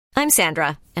I'm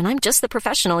Sandra, and I'm just the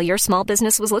professional your small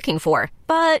business was looking for.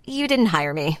 But you didn't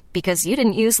hire me because you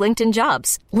didn't use LinkedIn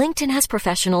Jobs. LinkedIn has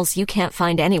professionals you can't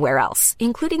find anywhere else,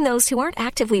 including those who aren't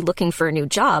actively looking for a new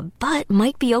job, but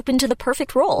might be open to the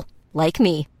perfect role, like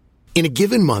me. In a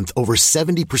given month, over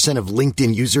 70% of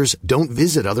LinkedIn users don't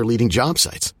visit other leading job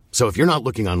sites. So if you're not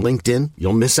looking on LinkedIn,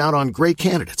 you'll miss out on great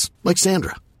candidates like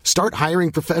Sandra. Start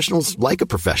hiring professionals like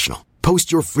a professional.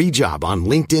 Post your free job on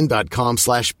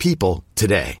linkedin.com/people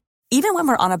today. Even when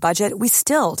we're on a budget, we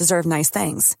still deserve nice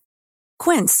things.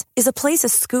 Quince is a place to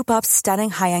scoop up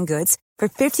stunning high-end goods for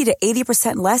 50 to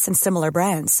 80% less than similar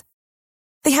brands.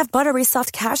 They have buttery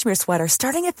soft cashmere sweaters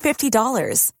starting at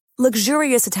 $50,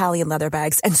 luxurious Italian leather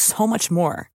bags, and so much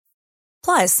more.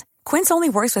 Plus, Quince only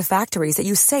works with factories that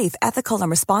use safe, ethical,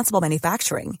 and responsible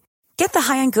manufacturing. Get the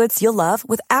high-end goods you'll love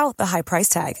without the high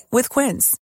price tag with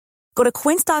Quince. Go to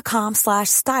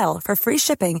quince.com/style for free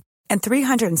shipping and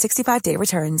 365-day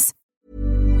returns.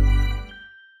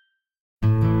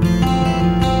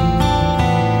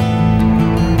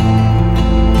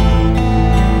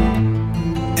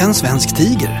 En svensk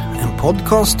tiger, en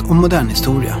podcast om modern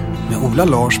historia med Ola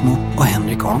Larsmo och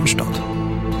Henrik Arnstad.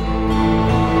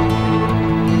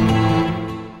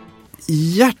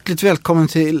 Hjärtligt välkommen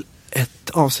till ett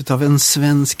avsnitt av En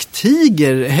svensk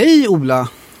tiger. Hej Ola!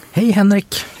 Hej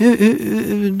Henrik!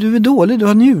 Du är dålig, du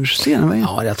har njursten.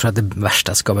 Ja, jag tror att det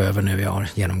värsta ska vara över nu. Jag har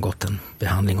genomgått en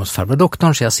behandling hos farbror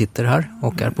doktorn, så jag sitter här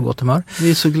och är på gott humör.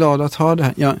 Vi är så glada att ha det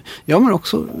här. Jag mår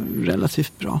också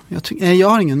relativt bra. Jag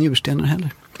har inga njurstenar heller.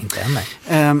 Inte än, nej.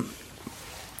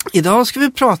 Idag ska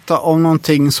vi prata om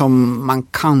någonting som man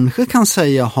kanske kan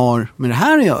säga har med det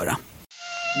här att göra.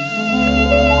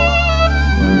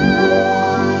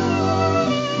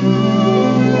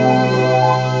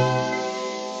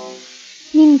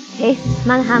 Min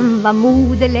fästman han var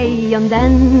modelejon,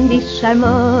 dandig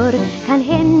charmör. Kan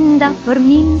hända för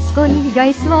min skull, jag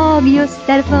är svag just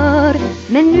därför.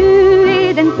 Men nu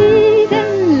är den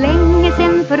tiden länge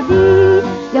sen förbi.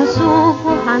 Jag såg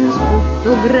på hans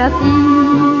fotografi.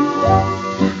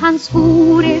 Hans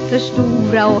skor är för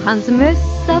stora och hans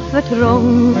mössa för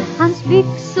trång. Hans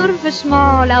byxor för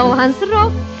smala och hans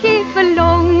rock är för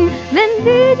lång. Men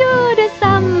det gör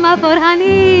detsamma, för han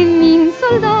är min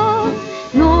soldat.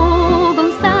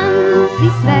 Någonstans i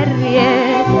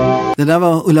Sverige. Det där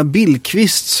var Ulla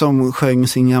Billqvist som sjöng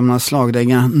sin gamla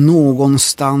slagdänga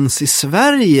Någonstans i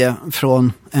Sverige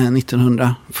från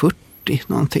 1940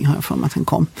 någonting, har jag för mig att den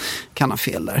kom. Kan ha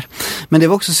fel där. Men det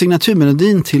var också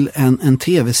signaturmelodin till en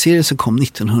tv-serie som kom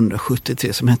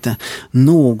 1973 som hette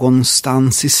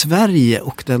Någonstans i Sverige,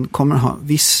 och den kommer att ha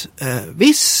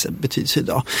viss betydelse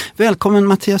idag. Välkommen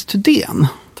Mattias Thudén.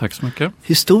 Tack så mycket.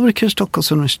 Historiker,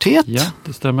 Stockholms universitet. Ja,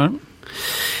 det stämmer.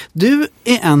 Du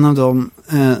är en av de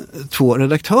två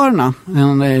redaktörerna,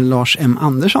 den är Lars M.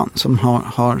 Andersson, som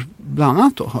har bland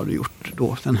annat då, har du gjort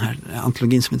då den här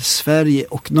antologin som heter Sverige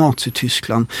och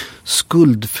Nazityskland,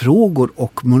 skuldfrågor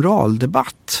och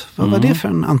moraldebatt. Vad var det för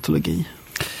en antologi?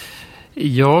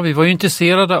 Ja, vi var ju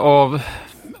intresserade av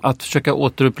att försöka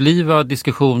återuppliva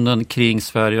diskussionen kring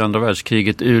Sverige och andra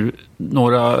världskriget ur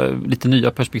några lite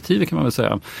nya perspektiv, kan man väl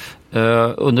säga.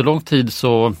 Under lång tid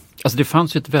så, alltså det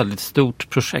fanns ju ett väldigt stort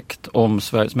projekt om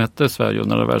Sverige som hette Sverige och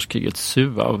andra världskriget,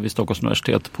 SUA, vid Stockholms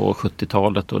universitet på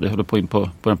 70-talet, och det höll på in på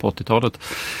början på 80-talet.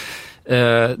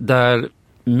 Där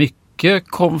mycket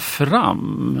kom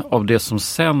fram av det som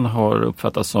sen har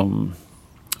uppfattats som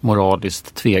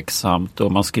moraliskt tveksamt,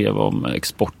 och man skrev om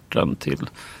exporten till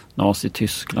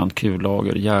Nazi-Tyskland,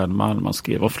 kullager, järnmalm, man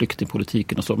skrev om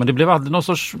flyktingpolitiken och så. Men det blev aldrig någon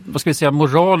sorts, vad ska vi säga,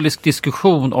 moralisk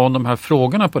diskussion om de här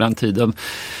frågorna på den tiden.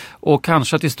 Och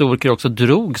kanske att historiker också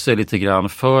drog sig lite grann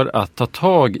för att ta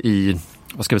tag i,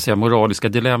 vad ska vi säga, moraliska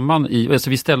dilemman. Alltså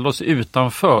vi ställde oss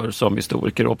utanför som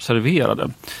historiker och observerade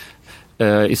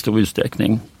i stor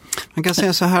utsträckning. Man kan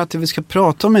säga så här att det vi ska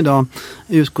prata om idag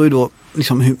utgår ju då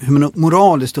liksom hur man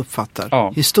moraliskt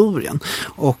uppfattar historien.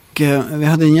 Och vi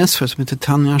hade en gäst för som heter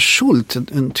Tanja Schult,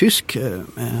 en tysk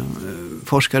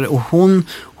forskare, och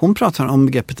hon pratar om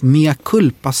begreppet mea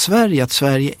culpa Sverige, att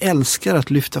Sverige älskar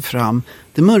att lyfta fram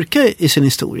det mörka i sin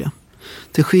historia.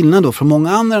 Till skillnad då från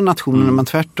många andra nationer när man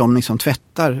tvärtom liksom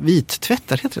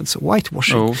vittvättar heter det så,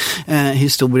 whitewashing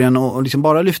historien och liksom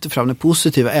bara lyfter fram det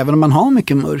positiva, även om man har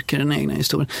mycket mörker i den egna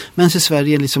historien. Men i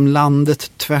Sverige är liksom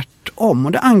landet tvärtom,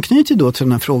 och det anknyter då till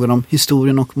den här frågan om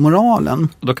historien och moralen.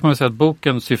 Då kan man säga att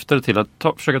boken syftade till att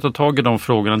försöka ta tag i de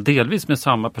frågorna delvis med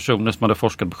samma personer som hade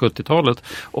forskat på 70-talet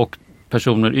och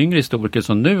personer, yngre historiker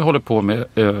som nu håller på med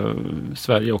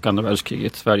Sverige och andra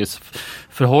världskriget, Sveriges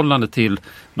förhållande till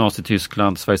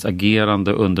Nazityskland, Sveriges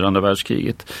agerande under andra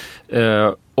världskriget.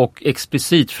 och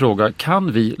explicit fråga,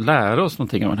 kan vi lära oss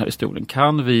någonting av den här historien?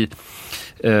 Kan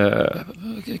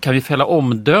vi fälla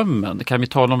omdömen? Kan vi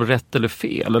tala om rätt eller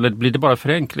fel? Eller blir det bara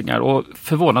förenklingar? Och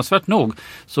förvånansvärt nog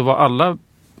så var alla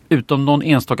utom någon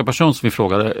enstaka person som vi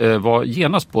frågade var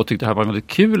genast på och tyckte det här var en väldigt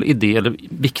kul idé eller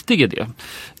viktig idé.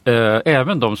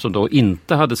 Även de som då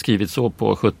inte hade skrivit så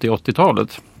på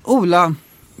 70-80-talet. Ola,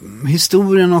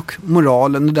 historien och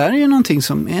moralen, det där är ju någonting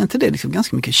som, är inte det liksom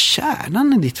ganska mycket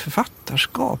kärnan i ditt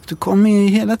författarskap? Du kommer ju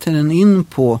hela tiden in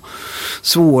på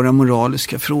svåra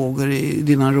moraliska frågor i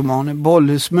dina romaner.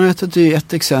 Bollhusmötet är ju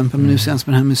ett exempel, men nu senast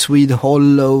med det här med Swede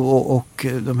Hollow och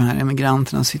de här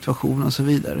emigranternas situation och så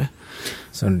vidare.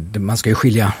 Så man ska ju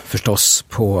skilja förstås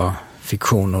på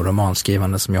fiktion och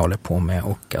romanskrivande som jag håller på med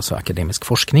och alltså akademisk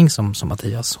forskning som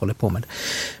Mattias håller på med.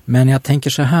 Men jag tänker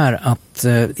så här att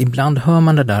ibland hör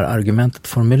man det där argumentet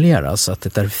formuleras att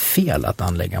det är fel att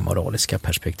anlägga moraliska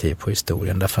perspektiv på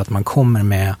historien därför att man kommer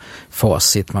med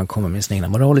facit, man kommer med sina egna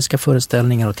moraliska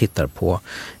föreställningar och tittar på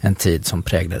en tid som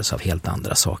präglades av helt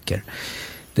andra saker.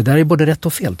 Det där är både rätt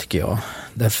och fel tycker jag.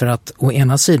 Därför att å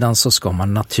ena sidan så ska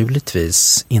man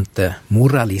naturligtvis inte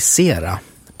moralisera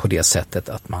på det sättet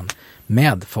att man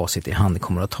med facit i hand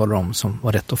kommer att tala om som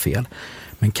var rätt och fel.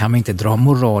 Men kan vi inte dra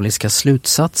moraliska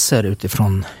slutsatser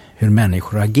utifrån hur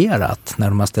människor har agerat när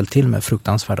de har ställt till med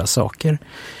fruktansvärda saker,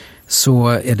 så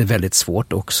är det väldigt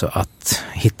svårt också att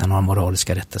hitta några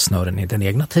moraliska rättesnören i den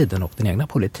egna tiden och den egna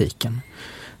politiken.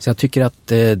 Så jag tycker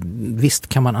att visst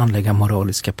kan man anlägga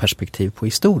moraliska perspektiv på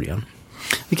historien.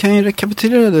 Vi kan ju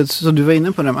rekapitulera det så du var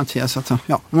inne på det, Mattias, att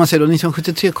ja, om man säger då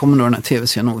 1973 kommer då den här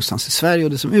tv-serien någonstans i Sverige,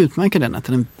 och det som utmärker den är att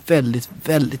den är väldigt,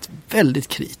 väldigt, väldigt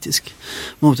kritisk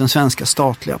mot den svenska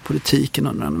statliga politiken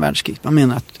under andra världskriget. Man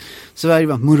menar att Sverige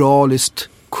var moraliskt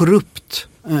korrupt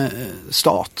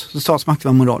stat. Så statsmakten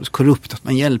var moraliskt korrupt, att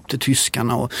man hjälpte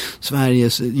tyskarna och Sverige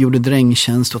gjorde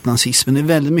drängtjänst åt nazismen. Det är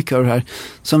väldigt mycket av det här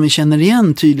som vi känner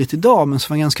igen tydligt idag, men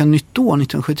som var ganska nytt då,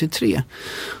 1973.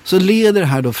 Så leder det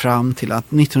här då fram till att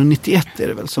 1991 är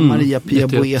det väl som Maria-Pia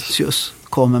Boëthius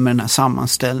kommer med den här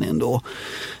sammanställningen då.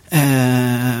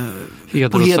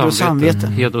 Heder och samvete.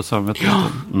 Heder och samvete. Ja.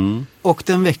 Och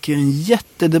den väcker en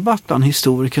jättedebatt bland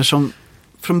historiker som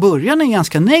från början är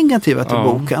ganska negativa till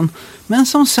boken. Men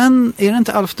som sen, är det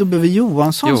inte Alf W.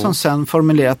 Johansson som sen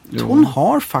formulerat att hon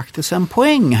har faktiskt en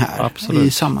poäng här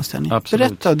i sammanställningen. Absolut.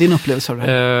 Berätta din upplevelse av det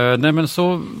här. Nej, men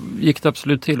så gick det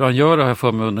absolut till. Och han gör det här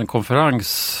för mig under en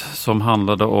konferens som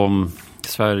handlade om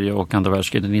Sverige och andra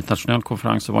världskriget, en internationell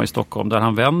konferens som var i Stockholm, där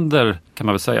han vänder, kan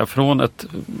man väl säga, från ett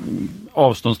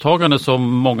avståndstagande som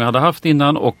många hade haft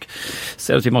innan och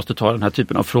säger att vi måste ta den här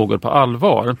typen av frågor på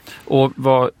allvar. Och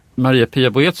vad Maria-Pia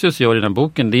Boëthius gör i den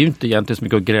boken, det är ju inte egentligen så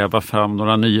mycket att gräva fram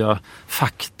några nya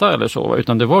fakta eller så,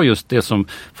 utan det var just det som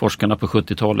forskarna på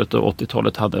 70-talet och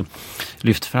 80-talet hade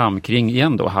lyft fram kring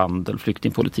igen då handel,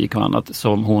 flyktingpolitik och annat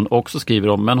som hon också skriver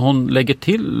om. Men hon lägger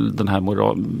till den här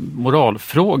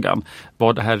moralfrågan.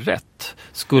 Var det här rätt?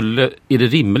 Är det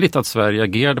rimligt att Sverige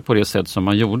agerade på det sätt som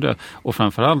man gjorde? Och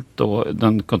framförallt då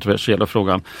den kontroversiella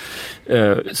frågan,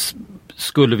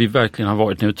 skulle vi verkligen ha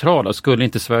varit neutrala? Skulle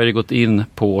inte Sverige gått in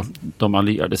på de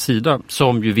allierade sida,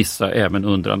 som ju vissa även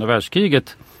under andra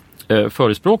världskriget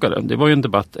förespråkade? Det var ju en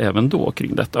debatt även då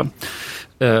kring detta.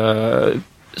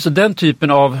 Så den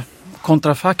typen av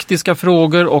kontrafaktiska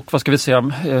frågor och vad ska vi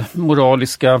säga,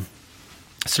 moraliska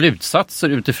slutsatser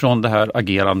utifrån det här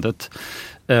agerandet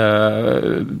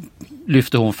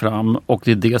lyfter hon fram, och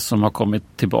det är det som har kommit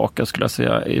tillbaka, skulle jag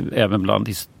säga, även bland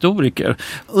historiker.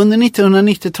 Under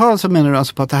 1990-talet så menar du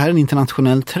alltså på att det här är en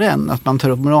internationell trend, att man tar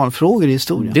upp moralfrågor i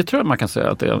historien? Det tror jag man kan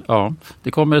säga att det är. Ja.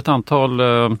 Det kommer ett antal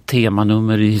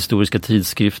temanummer i historiska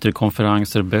tidskrifter,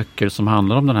 konferenser, böcker som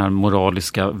handlar om den här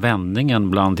moraliska vändningen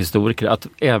bland historiker, att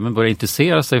även börja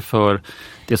intressera sig för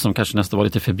det som kanske nästan var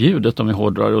lite förbjudet om vi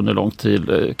hårdrar under lång tid.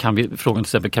 Frågan till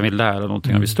exempel, kan vi lära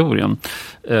någonting av historien?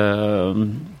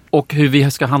 Och hur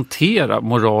vi ska hantera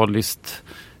moraliskt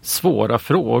svåra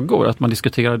frågor. Att man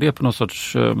diskuterar det på någon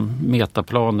sorts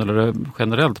metaplan eller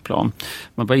generellt plan.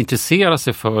 Man börjar intressera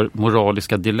sig för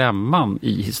moraliska dilemman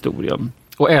i historien.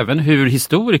 Och även hur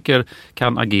historiker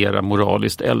kan agera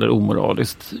moraliskt eller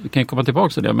omoraliskt. Vi kan komma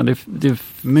tillbaka till det. Men det är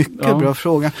mycket bra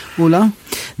fråga. Ola?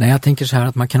 Nej, jag tänker så här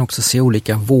att man kan också se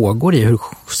olika vågor i hur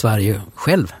Sverige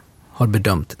själv har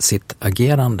bedömt sitt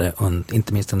agerande,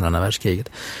 inte minst under andra världskriget.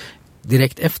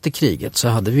 Direkt efter kriget så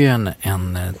hade vi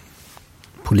en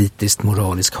politiskt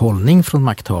moralisk hållning från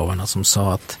makthavarna som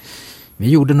sa att vi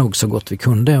gjorde nog så gott vi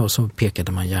kunde, och så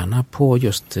pekade man gärna på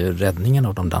just räddningen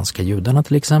av de danska judarna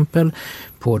till exempel,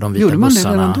 på de vita bussarna. Gjorde man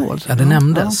det redan då? Ja, det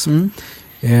nämndes.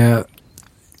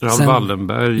 Raoul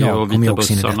Wallenberg och Vita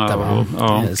bussarna.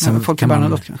 Sen Folke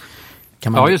Bernadotte.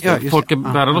 Just det. Folke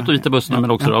Bernadotte och Vita bussarna,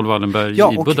 men också Raoul Wallenberg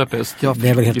i Budapest. Det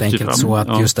är väl helt enkelt så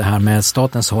att just det här med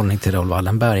statens hållning till Raoul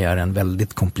Wallenberg är en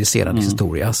väldigt komplicerad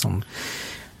historia som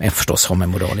jag förstås har med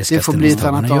moraliska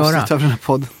ställningstaganden att göra. Av den här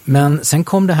podden. Men sen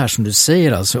kom det här som du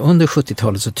säger, alltså under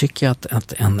 70-talet så tycker jag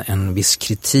att en viss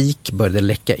kritik började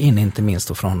läcka in, inte minst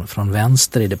då från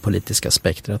vänster i det politiska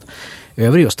spektrat,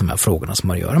 över just de här frågorna som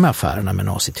har att göra med affärerna med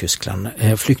Nazityskland.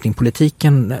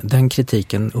 Flyktingpolitiken, den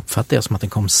kritiken uppfattar jag som att den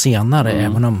kom senare,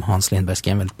 även om Hans Lindberg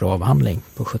skrev en väldigt bra avhandling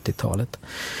på 70-talet.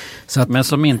 Men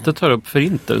som inte tar upp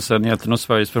förintelsen egentligen och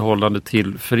Sveriges förhållande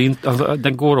till förintelsen. Alltså,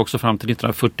 den går också fram till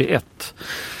 1941.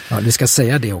 Ja, vi ska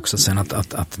säga det också sen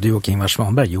att du och Ingvar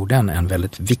Svanberg gjorde en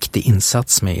väldigt viktig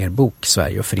insats med er bok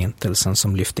Sverige och förintelsen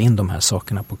som lyfte in de här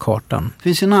sakerna på kartan. Det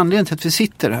finns ju en anledning till att vi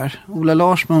sitter här. Ola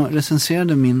Larsman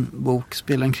recenserade min bok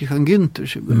Spelaren Christian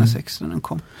Günther 2006 när den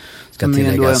kom. Ska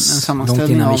tilläggas långt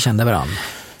innan vi kände varandra.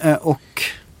 Och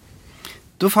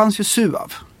då fanns ju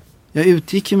SUAV. Jag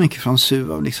utgick ju mycket från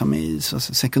SUAV liksom i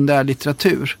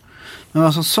sekundärlitteratur. Men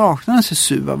vad som saknades i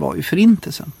SUAV var ju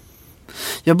förintelsen.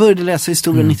 Jag började läsa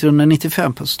historia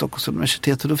 1995 på Stockholms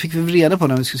universitet och då fick vi reda på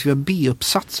när vi skulle skriva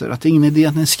B-uppsatser att det är ingen idé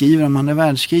att ni skriver om andra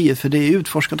världskriget för det är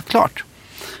utforskat och klart.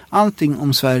 Allting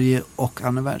om Sverige och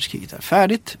andra världskriget är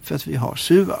färdigt för att vi har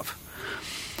SUAV.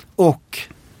 Och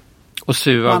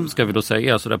SUAV ska vi då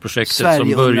säga, alltså det här projektet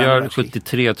Sverige som börjar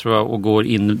 73 tror jag och går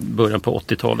in början på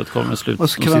 80-talet kommer slut. Och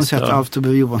så kan man säga att Alf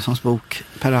W. Johanssons bok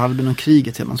Per Albin och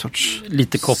kriget är någon sorts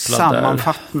lite kopplad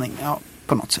sammanfattning. Ja,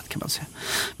 på något sätt kan man säga.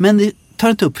 Men det tar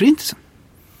inte upp förintelsen.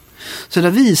 Så det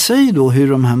visar ju då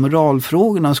hur de här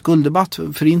moralfrågorna och skulddebatt,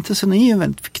 förintelsen är ju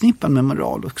väldigt förknippad med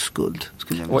moral och skuld.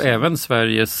 Och även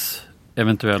Sveriges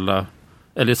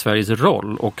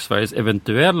roll och Sveriges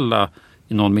eventuella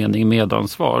i någon mening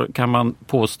medansvar. Kan man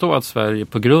påstå att Sverige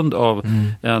på grund av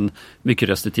en mycket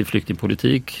restriktiv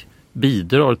flyktingpolitik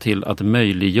bidrar till att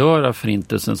möjliggöra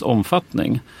förintelsens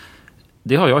omfattning?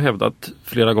 Det har jag hävdat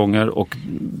flera gånger och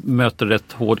möter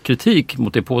rätt hård kritik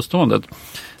mot det påståendet.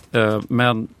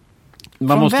 Men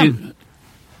man måste ju...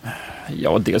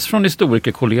 Ja, dels från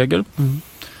historikerkollegor.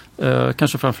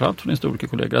 Kanske framförallt från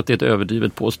historikerkollegor. Att det är ett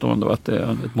överdrivet påstående och att det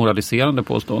är ett moraliserande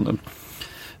påstående.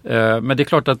 Men det är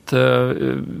klart att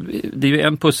det är ju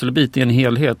en pusselbit i en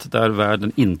helhet där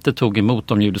världen inte tog emot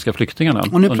de judiska flyktingarna.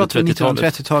 Och nu pratar vi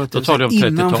 1930-talet, då talar vi om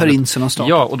innan förintelsen och staten.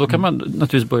 Ja, och då kan man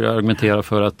naturligtvis börja argumentera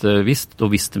för att då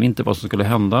visste vi inte vad som skulle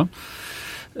hända.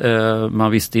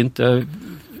 Man visste inte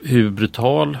hur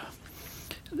brutal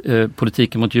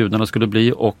politiken mot judarna skulle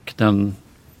bli och den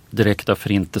direkta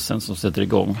förintelsen som sätter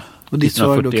igång. Och ditt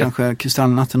svar är då kanske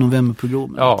Kristallnatten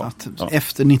novemberprogrammet. Ja,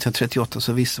 efter 1938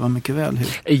 så visste man mycket väl hur.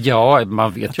 Ja,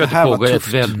 man vet ju att det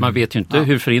pågår man vet ju inte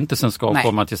hur förintelsen ska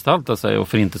komma att gestalta sig och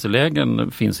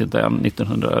förintelselägen finns inte än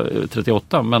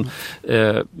 1938 men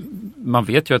man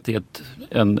vet ju att det är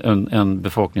en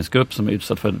befolkningsgrupp som är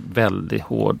utsatt för en väldigt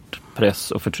hård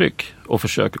press och förtryck och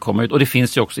försöker komma ut. Och det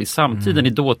finns ju också i samtiden, i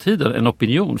dåtiden, en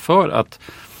opinion för att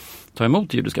ta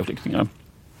emot judiska flyktingar.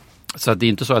 Så att det är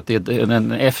inte så att det är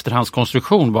en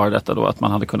efterhandskonstruktion bara detta då, att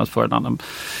man hade kunnat föra en annan.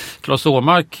 Claes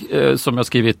Åmark som har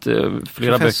skrivit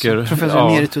flera böcker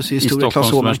professor emeritus i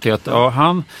Stockholms universitet. Ja,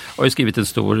 han har ju skrivit en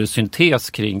stor syntes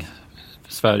kring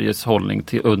Sveriges hållning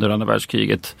under andra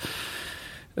världskriget.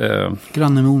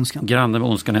 Granne med ondskan. Granne med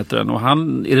ondskan heter den. Och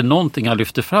är det någonting han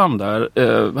lyfter fram där?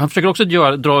 Han försöker också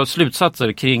dra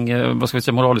slutsatser kring,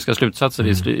 moraliska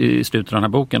slutsatser i slutet av den här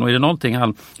boken. Och är det någonting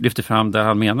han lyfter fram där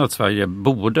han menar att Sverige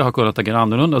borde ha kunnat agera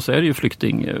annorlunda så är det ju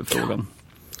flyktingfrågan.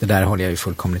 Det där håller jag ju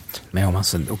fullkomligt med om. Och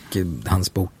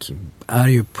hans bok är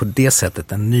ju på det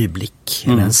sättet en ny blick,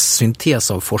 en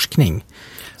syntes av forskning.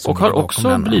 Och har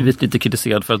också blivit lite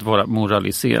kritiserad för att vara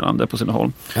moraliserande på sina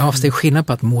håll. Ja, fast det är skillnad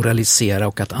på att moralisera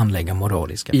och att anlägga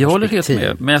moraliska perspektiv. Jag håller helt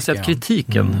med, men jag ser att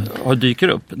kritiken dyker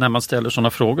upp när man ställer sådana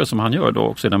frågor som han gör då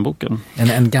också i den boken.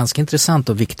 En ganska intressant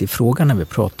och viktig fråga när vi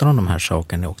pratar om de här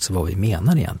sakerna är också vad vi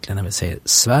menar egentligen när vi säger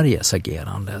Sveriges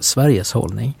agerande, Sveriges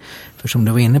hållning. För som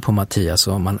du var inne på Mattias,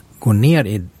 om man går ner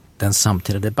i den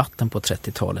samtida debatten på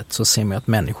 30-talet så ser man att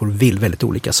människor vill väldigt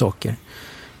olika saker.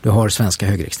 Du har svenska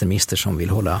högerextremister som vill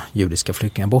hålla judiska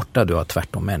flyktingar borta. Du har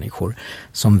tvärtom människor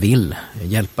som vill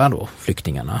hjälpa då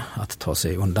flyktingarna att ta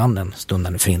sig undan den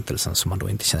stundande förintelsen som man då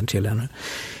inte känner till ännu.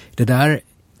 Det där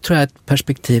tror jag är ett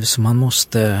perspektiv som man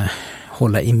måste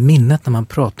hålla i minnet när man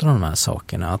pratar om de här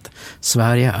sakerna att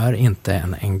Sverige är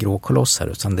inte en grå koloss här,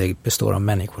 utan det består av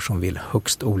människor som vill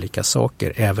högst olika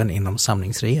saker även inom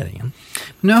samlingsregeringen.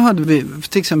 Nu hade vi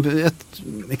till exempel ett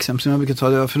exempel som jag brukar ta,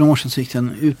 det var för några år sedan så gick det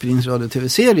en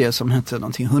utbildningsradio-tv-serie som hette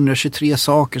någonting 123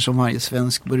 saker som varje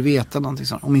svensk bör veta någonting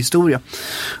sånt, om historia.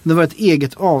 Det var ett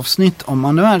eget avsnitt om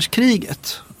andra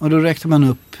världskriget och då räknade man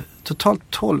upp totalt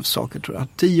 12 saker tror jag.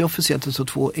 10 officiellt och så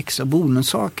 2 extra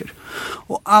bonussaker.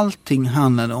 Och allting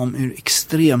handlade om hur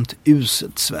extremt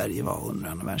uselt Sverige var under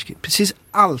andra världskriget. Precis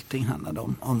allting handlade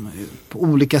om hur på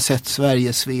olika sätt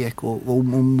Sverige svek och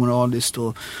omoraliskt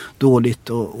och dåligt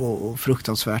och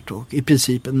fruktansvärt och i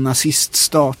princip en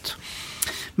naziststat.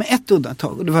 Med ett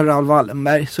undantag, och det var Raoul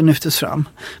Wallenberg som lyftes fram.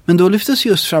 Men då lyftes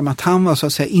just fram att han var så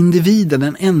att säga individen,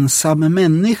 den ensamma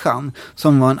människan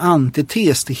som var en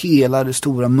antites till hela det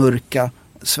stora mörka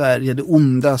Sverige, det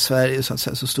onda Sverige så att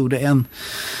säga. Så stod det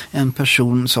en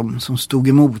person som stod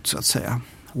emot så att säga.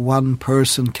 One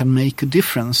person can make a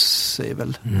difference, säger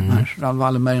väl Raoul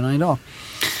Wallenberg idag.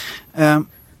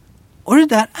 Och det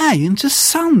där är ju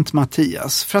intressant,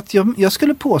 Mattias, för att jag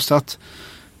skulle påstå att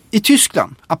i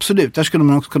Tyskland, absolut, där skulle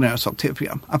man också kunna göra sånt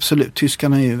tv-program. Absolut,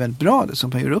 tyskarna är ju väldigt bra det som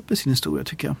man gör upp med sin historia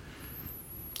tycker jag.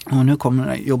 Och nu kommer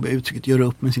det jobbiga uttrycket göra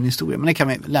upp med sin historia, men det kan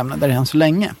vi lämna där än så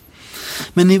länge.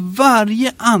 Men i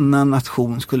varje annan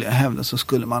nation skulle jag hävda så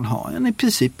skulle man ha en i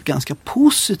princip ganska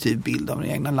positiv bild av det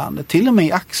egna landet. Till och med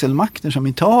i axelmakter som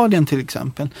Italien till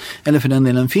exempel, eller för den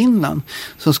delen Finland,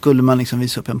 så skulle man liksom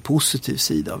visa upp en positiv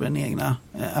sida av den egna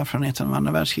erfarenheten av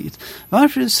andra världskriget.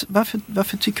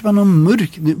 Varför tycker man om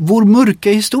vår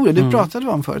mörka historia? Det pratade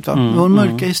vi om förut, va? Vår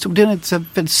mörka historia, det är ett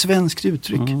väldigt svenskt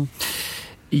uttryck.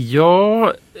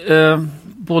 Ja,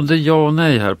 både ja och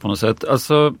nej här på något sätt.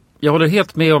 Alltså, jag håller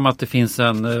helt med om att det finns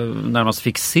en närmast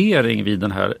fixering vid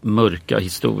den här mörka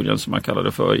historien som man kallar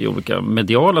det för i olika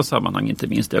mediala sammanhang. Inte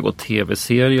minst det har gått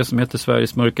tv-serier som heter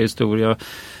Sveriges mörka historia.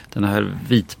 Den här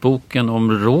vitboken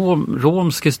om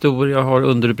romsk historia har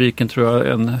underrubriken tror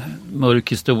jag en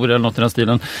mörk historia eller något i den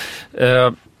stilen.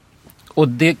 Och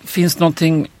det finns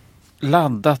någonting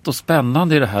laddat och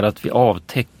spännande i det här att vi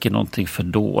avtäcker någonting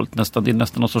fördolt. Det är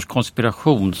nästan någon sorts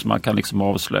konspiration som man kan liksom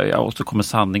avslöja och så kommer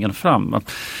sanningen fram.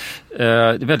 Det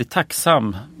är väldigt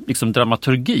tacksam liksom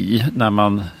dramaturgi när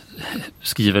man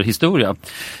skriver historia.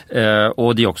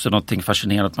 Och det är också någonting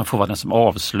fascinerande att man får vara den som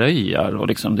avslöjar och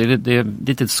liksom, det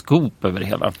är ett skop över det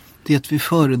hela. Det att vi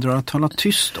föredrar att tala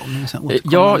tyst om.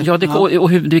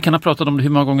 Och vi kan ha pratat om det hur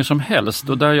många gånger som helst.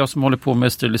 Och där jag som håller på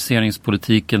med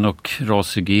steriliseringspolitiken och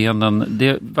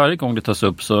rashygienen, varje gång det tas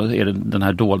upp så är det den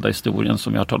här dolda historien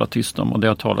som jag har talat tyst om. Och det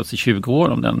har talats i 20 år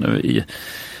om den nu i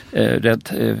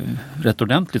rätt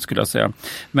ordentligt skulle jag säga.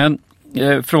 Men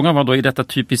frågan var då, är detta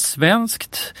typiskt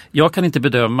svenskt? Jag kan inte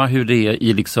bedöma hur det är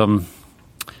i liksom,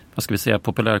 vad ska vi säga,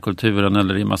 populärkulturen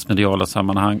eller i massmediala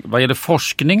sammanhang. Vad gäller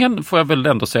forskningen får jag väl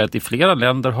ändå säga att i flera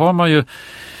länder har man ju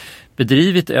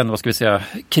bedrivit en, vad ska vi säga,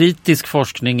 kritisk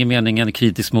forskning i meningen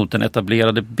kritisk mot den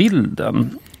etablerade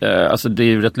bilden. Alltså det är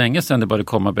ju rätt länge sedan det började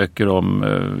komma böcker om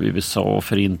USA och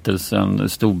förintelsen,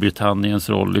 Storbritanniens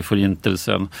roll i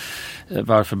förintelsen.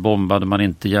 Varför bombade man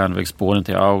inte järnvägsspåren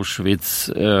till Auschwitz?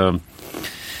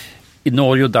 I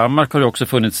Norge och Danmark har det också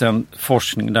funnits en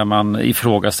forskning där man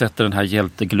ifrågasätter den här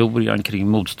hjälteglorian kring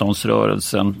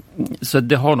motståndsrörelsen. Så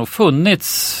det har nog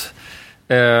funnits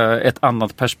ett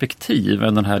annat perspektiv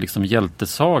än den här liksom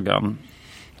hjältesagan.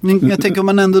 Men jag tänker om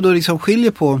man ändå då liksom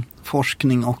skiljer på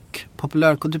forskning och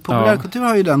populärkultur. Populärkultur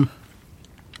har ju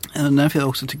därför jag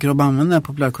också tycker att använda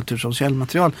populärkultur som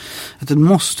källmaterial, att den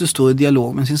måste stå i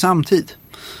dialog med sin samtid.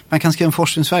 Man kan skriva en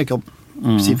forskningsverk om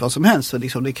precis vad som helst, så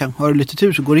liksom det kan höra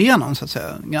litteratur så går det igenom så att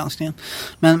säga granskningen.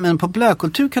 Men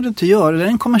populärkultur kan du inte göra, det är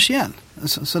en kommersiell.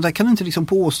 Så där kan du inte liksom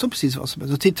påstå precis vad som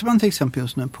helst. Så tittar man till exempel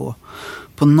just nu på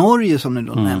Norge som ni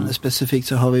då nämnde specifikt,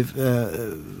 så har vi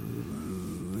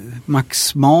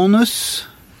Max Manus,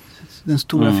 den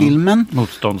stora filmen.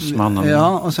 Motståndsmannen.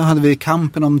 Ja, och så hade vi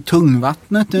kampen om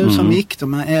tungvattnet nu som gick.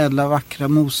 De här ädla, vackra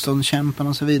motståndskämparna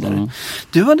och så vidare.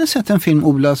 Du hade sett en film,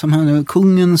 Ola, som hade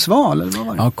Kungens val, eller vad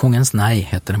var det? Ja, Kungens nej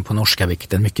heter den på norska,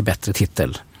 vilket är en mycket bättre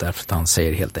titel. Därför att han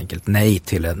säger helt enkelt nej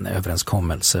till en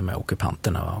överenskommelse med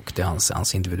ockupanterna och det är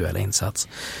hans individuella insats.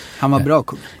 Han var bra,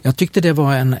 kung. Jag tyckte det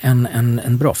var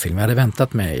en bra film. Jag hade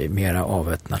väntat mig mera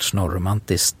av ett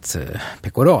nationalromantiskt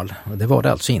pekoral. Och det var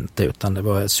det alltså inte, utan det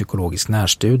var en psykologisk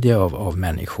närstudie av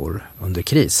människor under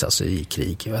kris, alltså i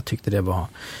krig. Och jag tyckte det var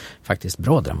faktiskt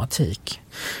bra dramatik.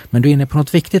 Men du är inne på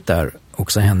något viktigt där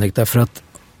också, Henrik, därför att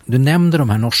du nämnde de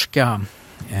här norska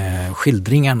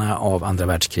skildringarna av andra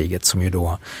världskriget som ju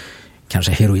då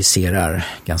kanske heroiserar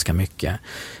ganska mycket.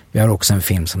 Vi har också en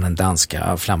film som den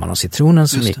danska Flamman och citronen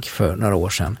som gick för några år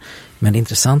sedan. Men det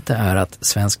intressanta är att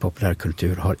svensk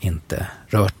populärkultur har inte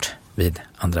rört vid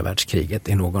andra världskriget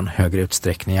i någon högre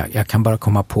utsträckning. Jag kan bara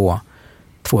komma på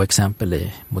 2 exempel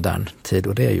i modern tid,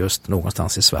 och det är just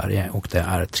någonstans i Sverige, och det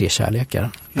är Tre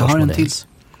kärlekar. Jag har en till.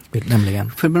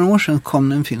 Nämligen. För några år sedan kom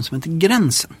det en film som heter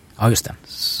Gränsen. Ja, just det.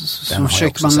 Som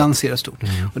försökte man lansera stort.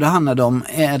 Och det handlade om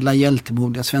ädla,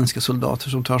 hjältemodiga svenska soldater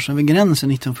som tar sig över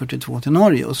gränsen 1942 till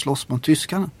Norge och slåss mot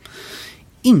tyskarna.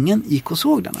 Ingen gick och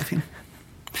såg denna film.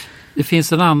 Det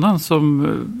finns en annan som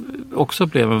också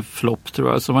blev en flopp,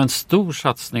 tror jag, som var en stor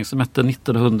satsning som hette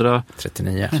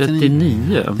 1939.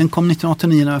 Den kom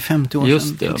 1989 när 50 år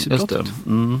sedan krigsutbrottet.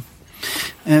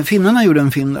 Finnarna gjorde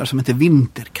en film där som heter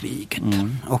Vinterkriget.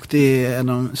 Och det är en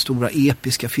av de stora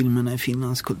episka filmerna i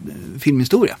Finlands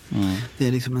filmhistoria. Det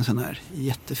är liksom en sån här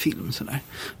jättefilm. Sådär.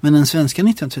 Men den svenska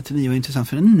 1939 var intressant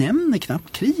för den nämner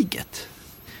knappt kriget.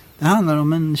 Det handlar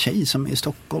om en tjej som är i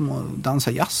Stockholm och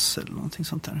dansar jazz eller någonting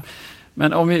sånt där.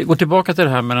 Men om vi går tillbaka till det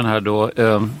här med den här då,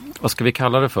 vad ska vi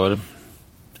kalla det för?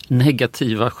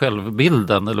 Negativa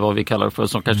självbilden, eller vad vi kallar det för,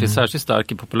 som kanske är särskilt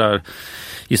stark i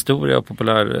populärhistoria och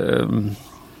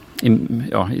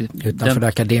utanför det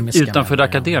akademiska. Utanför det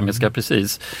akademiska,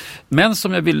 precis. Men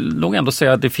som jag vill nog ändå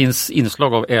säga att det finns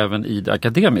inslag av även i det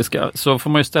akademiska, så får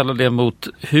man ju ställa det mot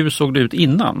hur såg det ut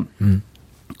innan.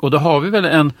 Och då har vi väl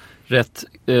en rätt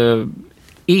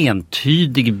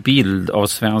entydig bild av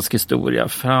svensk historia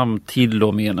fram till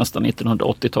och med nästan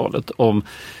 1980-talet om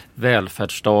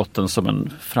välfärdsstaten som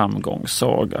en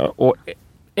framgångssaga, och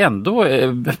ändå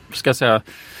ska jag säga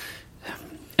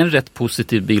en rätt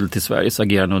positiv bild till Sveriges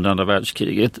agerande under andra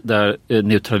världskriget, där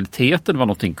neutraliteten var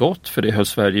något gott för det höll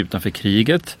Sverige utanför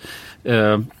kriget,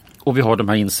 och vi har de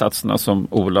här insatserna som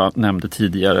Ola nämnde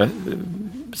tidigare,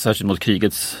 särskilt mot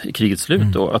krigets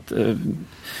slut då, att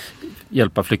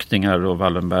hjälpa flyktingar och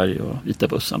Wallenberg och Vita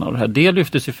bussarna och det här. Det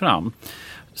lyftes ju fram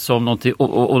som någonting,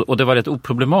 och det var rätt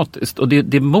oproblematiskt. Och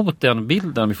det är mot den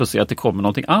bilden vi får se att det kommer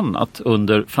någonting annat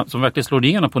som verkligen slår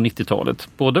igenom på 90-talet.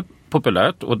 Både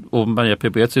populärt, och Maria P.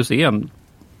 Boëthius är en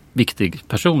viktig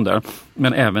person där,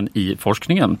 men även i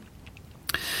forskningen.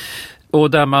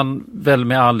 Och där man väl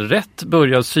med all rätt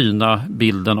börjar syna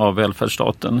bilden av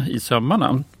välfärdsstaten i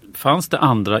sömmarna. Fanns det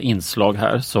andra inslag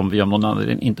här som vi av någon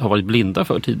anledning inte har varit blinda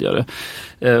för tidigare?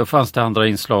 Fanns det andra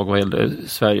inslag vad gäller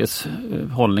Sveriges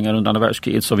hållningar under andra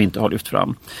världskriget som vi inte har lyft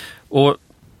fram? Och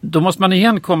då måste man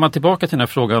igen komma tillbaka till den här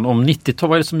frågan om 90-talet.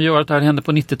 Vad är det som gör att det här händer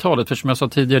på 90-talet? För som jag sa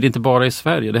tidigare, det är inte bara i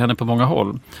Sverige, det händer på många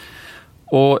håll.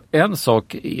 Och en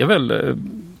sak är väl,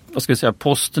 vad ska vi säga,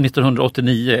 post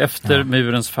 1989, efter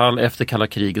murens fall, efter kalla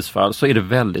krigets fall, så är det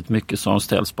väldigt mycket som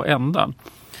ställs på ändan.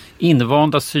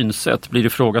 Invanda synsätt blir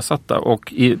ifrågasatta,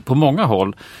 och på många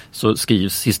håll så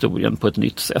skrivs historien på ett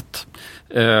nytt sätt.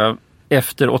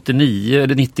 Efter 89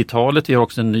 eller 90-talet vi har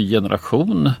också en ny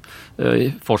generation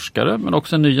forskare, men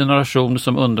också en ny generation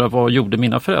som undrar vad gjorde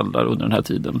mina föräldrar under den här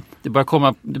tiden. Det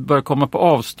börjar komma på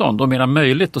avstånd och mera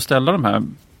möjligt att ställa de här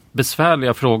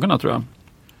besvärliga frågorna, tror jag.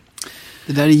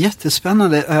 Det där är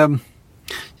jättespännande.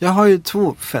 Jag har ju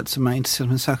 2 fält som jag intresserar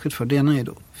mig särskilt för. Det ena är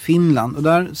då Finland, och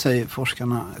där säger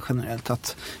forskarna generellt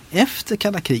att efter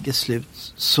kalla krigets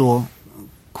slut så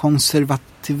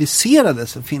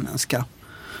konservativiserades den finländska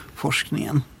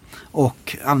forskningen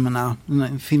och allmänna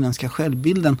den finländska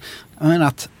självbilden. Jag menar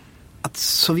att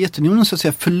Sovjetunionen så att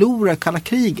säga förlorar kalla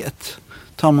kriget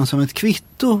tar man som ett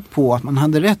kvitto på att man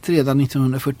hade rätt redan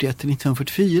 1941 till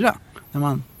 1944 när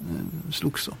man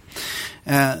slogs så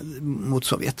mot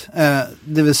Sovjet.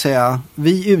 Det vill säga,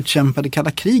 vi utkämpade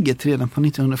kalla kriget redan på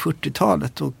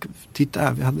 1940-talet, och titta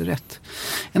här, vi hade rätt.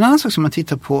 En annan sak som man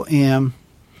tittar på är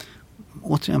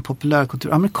återigen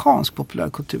populärkultur, amerikansk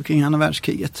populärkultur kring andra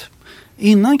världskriget.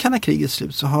 Innan kalla krigets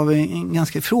slut så har vi en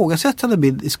ganska ifrågasättande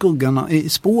bild i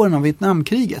spåren av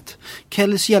Vietnamkriget.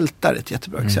 Kellys hjältar är ett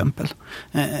jättebra exempel.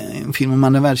 En film om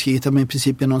andra världskriget där man i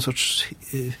princip är någon sorts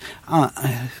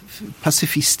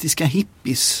pacifistiska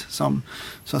hippies som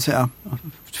så att säga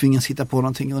tvingas hitta på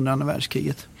någonting under andra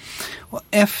världskriget. Och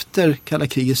efter kalla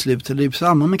krigets slut, eller i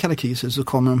samband med kalla krigets slut, så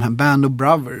kommer de här Band of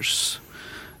Brothers,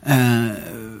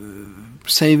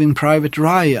 Saving Private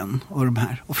Ryan och de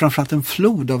här. Och framförallt en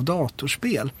flod av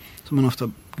datorspel som man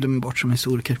ofta glömmer bort som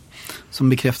historiker, som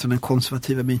bekräftar den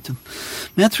konservativa biten.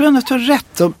 Men jag tror ändå att du har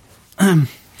rätt. Och,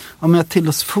 om jag till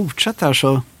oss fortsätter här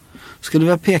så skulle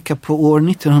jag peka på år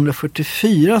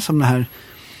 1944 som det här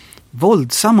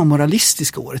våldsamma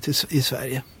moralistiska året i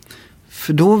Sverige.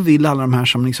 För då vill alla de här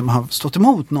som liksom har stått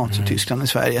emot Nazi-Tyskland i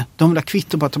Sverige, de vill ha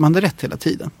kvitto på att de hade rätt hela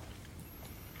tiden.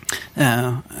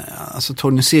 Alltså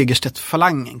Torgny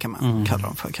Segerstedt-falangen kan man kalla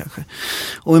dem för kanske.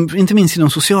 Och inte minst inom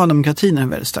socialdemokratin är det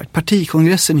väldigt starkt.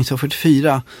 Partikongressen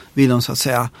 1944 vill de så att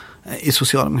säga i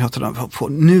Socialdemokraterna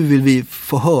nu vill vi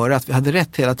få höra att vi hade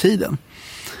rätt hela tiden.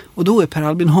 Och då är Per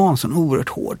Albin Hansson oerhört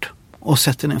hård och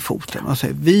sätter ner foten och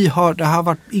säger det har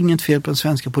varit inget fel på den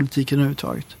svenska politiken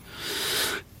överhuvudtaget.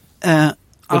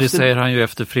 Och det säger han ju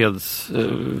efter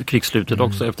krigsslutet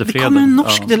också. Efter freden. Det kommer en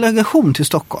norsk delegation till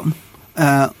Stockholm.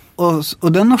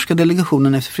 Och den norska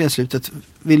delegationen efter fredsslutet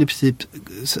vill i princip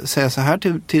säga så här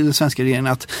till den svenska regeringen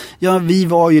att vi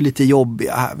var ju lite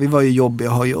jobbiga här. Vi var ju jobbiga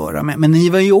att ha att göra med. Men ni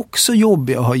var ju också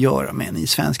jobbiga att ha att göra med, ni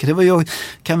svenskar. Det var ju,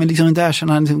 kan vi liksom inte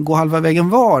erkänna gå halva vägen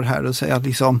var här och säga att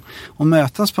liksom, och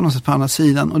mötas på något sätt på andra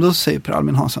sidan. Och då säger Per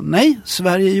Albin Hansson, nej,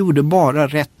 Sverige gjorde bara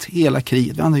rätt hela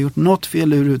kriget. Vi hade gjort något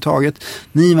fel överhuvudtaget.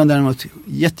 Ni var däremot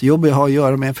jättejobbiga att ha att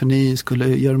göra med för ni skulle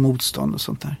göra motstånd och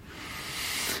sånt där.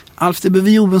 Alf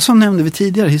W. Johansson nämnde vi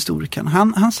tidigare, historikern.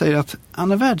 Han säger att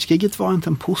andra världskriget var inte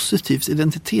en positivt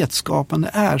identitetsskapande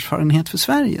erfarenhet för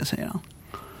Sverige, säger han.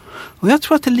 Och jag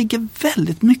tror att det ligger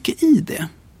väldigt mycket i det.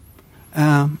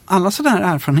 Alla sådana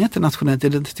här erfarenheter nationellt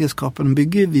identitetsskapande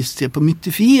bygger visst på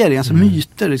mytifiering, alltså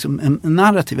myter, liksom en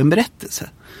narrativ, en berättelse.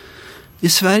 I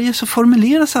Sverige så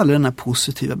formuleras aldrig den här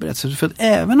positiva berättelsen. För att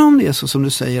även om det är så som du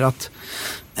säger att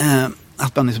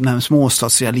man liksom den här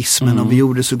småstadsrealismen och vi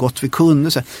gjorde så gott vi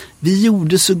kunde. Så vi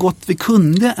gjorde så gott vi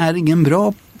kunde är ingen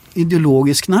bra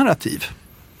ideologisk narrativ.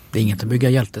 Det är inget att bygga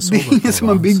hjältesågar på. Det är inget som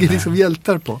man bygger liksom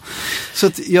hjältar på. Så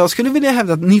att jag skulle vilja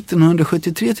hävda att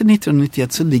 1973 till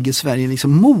 1991 så ligger Sverige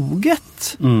liksom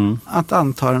moget att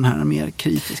anta den här mer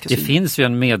kritiska synen. Det finns ju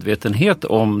en medvetenhet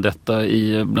om detta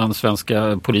bland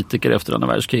svenska politiker efter andra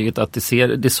världskriget att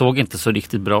det såg inte så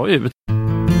riktigt bra ut.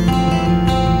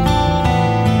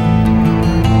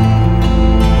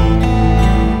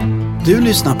 Du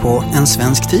lyssnar på En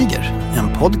svensk tiger,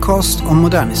 en podcast om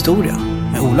modern historia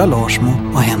med Ola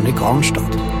Larsmo och Henrik Arnstad.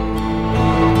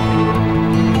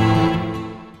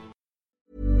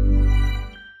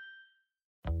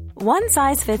 One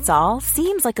size fits all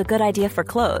seems like a good idea for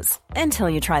clothes until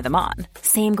you try them on.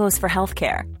 Same goes for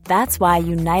healthcare. That's why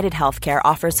United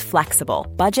Healthcare offers flexible,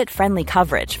 budget-friendly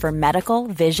coverage for medical,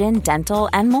 vision, dental,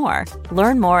 and more.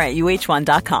 Learn more at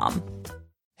uh1.com.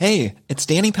 Hey, it's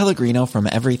Danny Pellegrino from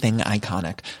Everything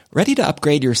Iconic. Ready to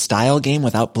upgrade your style game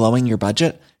without blowing your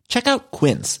budget? Check out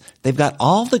Quince. They've got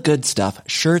all the good stuff,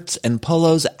 shirts and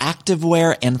polos,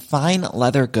 activewear, and fine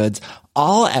leather goods,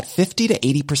 all at 50 to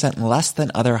 80% less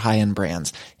than other high-end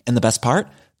brands. And the best part?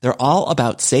 They're all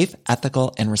about safe,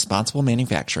 ethical, and responsible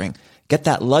manufacturing. Get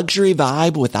that luxury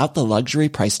vibe without the luxury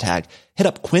price tag. Hit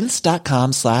up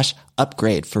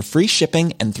quince.com/upgrade for free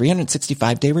shipping and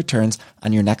 365-day returns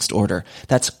on your next order.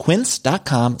 That's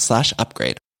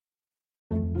quince.com/upgrade.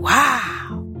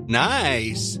 Wow.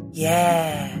 Nice.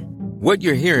 Yeah. What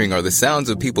you're hearing are the sounds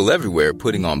of people everywhere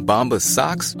putting on Bombas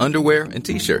socks, underwear, and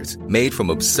T-shirts made from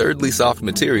absurdly soft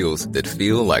materials that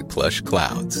feel like plush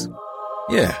clouds.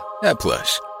 Yeah, that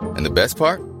plush. And the best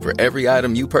part? For every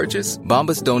item you purchase,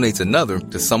 Bombas donates another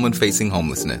to someone facing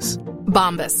homelessness.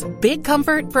 Bombas. Big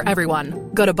comfort for everyone.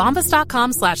 Go to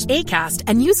bombas.com/ACAST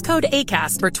and use code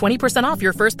ACAST for 20% off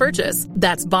your first purchase.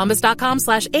 That's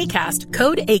bombas.com/ACAST.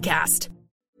 Code ACAST.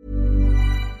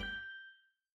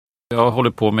 Jag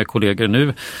håller på med kollegor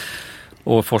nu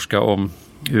och forskar om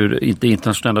hur det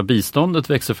internationella biståndet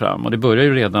växer fram. Och det börjar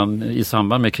ju redan i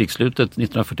samband med krigsslutet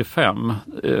 1945.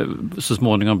 Så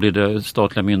småningom blir det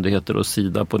statliga myndigheter och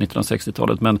SIDA på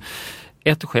 1960-talet. Men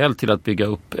ett skäl till att bygga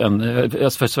upp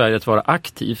för Sverige att vara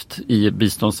aktivt i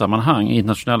biståndssammanhang, i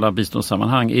internationella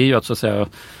biståndssammanhang, är ju att så att säga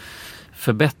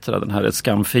förbättra den här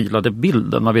skamfilade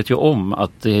bilden. Man vet ju om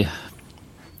att det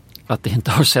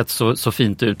inte har sett så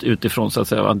fint ut utifrån så att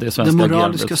säga det svenska agerandet. Den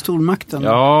moraliska stormakten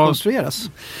konstrueras.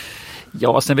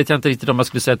 Ja, sen vet jag inte riktigt om man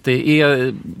skulle säga att det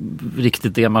är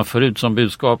riktigt det man får ut som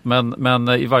budskap, men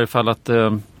i varje fall att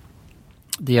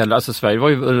det gäller, alltså Sverige var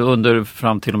ju under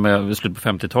fram till och med slutet på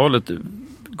 50-talet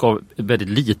gav väldigt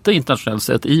lite internationellt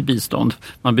sett i bistånd.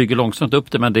 Man bygger långsamt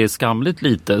upp det, men det är skamligt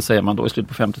lite, säger man då i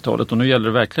slutet på 50-talet. Och nu gäller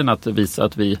det verkligen att visa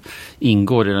att vi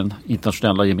ingår i den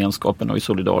internationella gemenskapen och är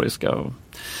solidariska.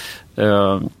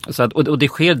 Och det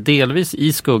sker delvis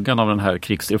i skuggan av den här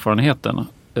krigserfarenheten.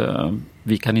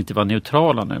 Vi kan inte vara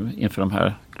neutrala nu inför de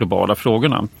här globala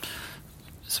frågorna.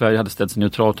 Sverige hade ställt sig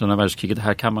neutralt under världskriget.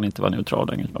 Här kan man inte vara neutral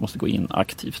längre. Man måste gå in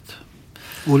aktivt.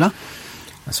 Ola?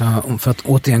 Alltså, för att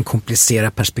återigen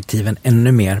komplicera perspektiven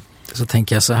ännu mer så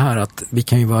tänker jag så här att vi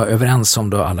kan ju vara överens om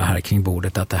då alla här kring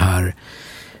bordet att det här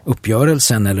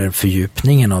uppgörelsen eller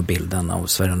fördjupningen av bilden av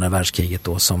Sverige under världskriget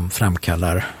då som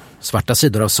framkallar svarta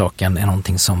sidor av saken är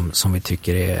någonting som vi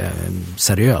tycker är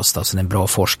seriöst. Alltså det är en bra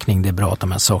forskning, det är bra att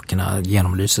de här sakerna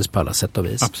genomlyses på alla sätt och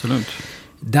vis. Absolut.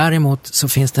 Däremot så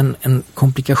finns det en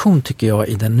komplikation tycker jag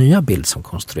i den nya bild som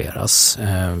konstrueras.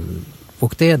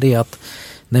 Och det är det att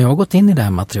när jag har gått in i det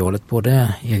här materialet,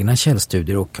 både egna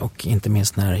källstudier och inte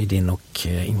minst när i din och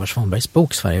Ingvar Svanbergs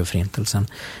bok Sverige och förintelsen,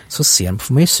 så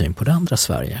får man ju syn på det andra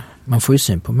Sverige. Man får ju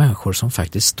syn på människor som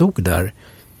faktiskt stod där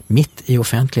mitt i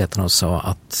offentligheten och sa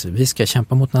att vi ska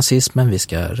kämpa mot nazismen, vi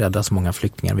ska rädda så många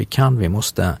flyktingar vi kan, vi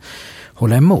måste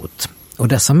hålla emot. Och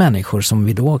dessa människor som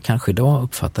vi då kanske idag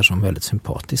uppfattar som väldigt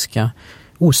sympatiska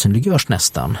osynliggörs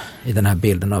nästan i den här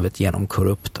bilden av ett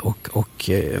genomkorrupt och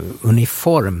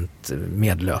uniformt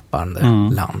medlöpande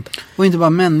land. Och inte bara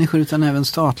människor utan även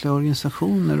statliga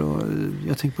organisationer. Och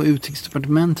jag tänker på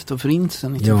Utrikesdepartementet och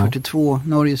förintelsen 1942,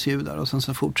 Norges judar, och sen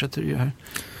så fortsätter det här.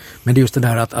 Men det är just det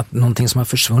där att någonting som har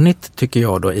försvunnit tycker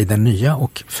jag då i den nya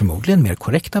och förmodligen mer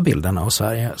korrekta bilden av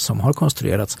Sverige som har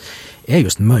konstruerats är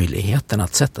just möjligheten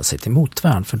att sätta sig till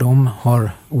motvärn, för de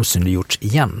har osynliggjorts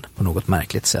igen på något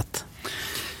märkligt sätt.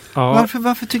 Ja.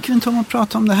 Varför tycker vi inte om att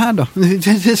prata om det här då? Det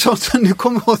är sånt, nu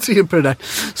kommer jag återigen på det där.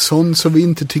 Sånt som vi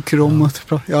inte tycker om att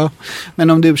prata. Ja, men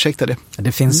om du ursäktar det.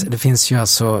 Det finns ju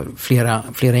alltså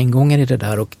flera ingångar i det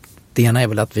där, och det ena är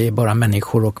väl att vi är bara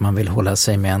människor och man vill hålla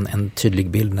sig med en tydlig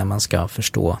bild när man ska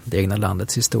förstå det egna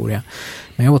landets historia.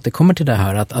 Men jag återkommer till det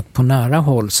här att på nära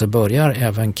håll så börjar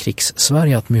även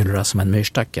krigs-Sverige att myllra som en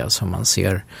myrstacka, som man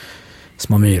ser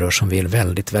små myror som vill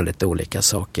väldigt, väldigt olika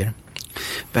saker.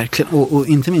 Verkligen, och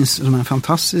inte minst de här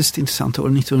fantastiskt intressanta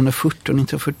åren 1940 och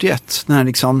 1941, när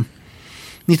liksom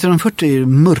 1940 är det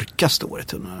mörkaste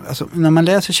året. Alltså, när man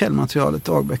läser källmaterialet,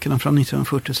 dagböckerna från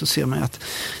 1940, så ser man att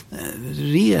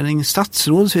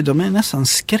statsråd, de är nästan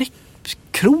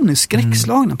kroniskt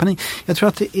skräckslagna. Panik. Jag tror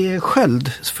att det är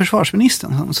Sköld,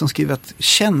 försvarsministern, som skriver att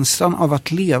känslan av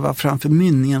att leva framför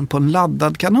mynningen på en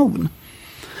laddad kanon.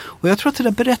 Och jag tror att det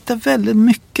där berättar väldigt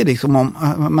mycket liksom, om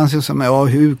man säger så här,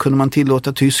 hur kunde man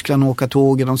tillåta Tyskland åka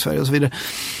tåg genom Sverige och så vidare.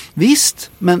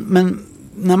 Visst, men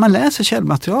när man läser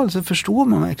källmaterial så förstår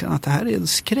man verkligen att det här är en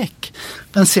skräck.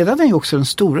 Men sedan är ju också den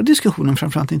stora diskussionen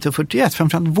framförallt 1941,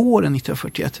 framförallt våren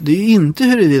 1941. Det är ju inte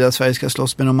huruvida Sverige ska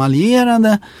slåss med de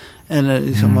allierade eller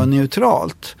liksom vara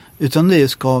neutralt, utan det är,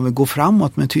 ska vi gå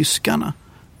framåt med tyskarna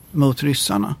mot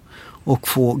ryssarna och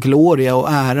få gloria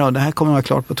och ära, och det här kommer att vara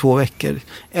klart på 2 veckor.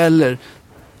 Eller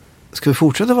ska vi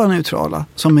fortsätta vara neutrala,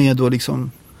 som är då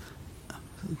liksom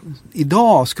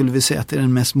idag skulle vi säga att det är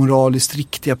den mest moraliskt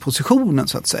riktiga positionen,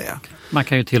 så att säga. Man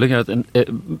kan ju tillägga att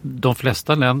de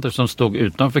flesta länder som stod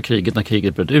utanför kriget när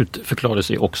kriget bröt ut förklarade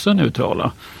sig också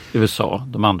neutrala. USA,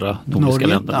 de andra nordiska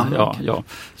länderna. Ja.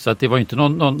 Så att det var inte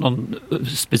någon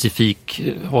specifik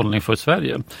hållning för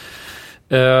Sverige.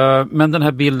 Men den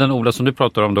här bilden, Ola, som du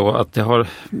pratar om då, att det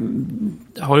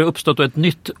har uppstått ett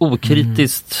nytt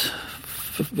okritiskt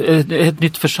ett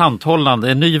nytt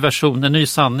försanthållande, en ny version, en ny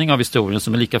sanning av historien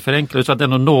som är lika förenklad, så att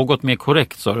den är något mer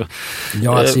korrekt, sa du.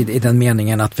 Ja, alltså i den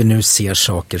meningen att vi nu ser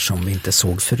saker som vi inte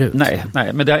såg förut. Nej,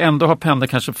 men det ändå har pendeln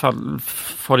kanske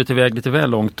farit iväg lite väl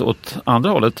långt åt andra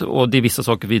hållet, och det är vissa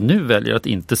saker vi nu väljer att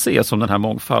inte se, som den här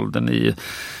mångfalden i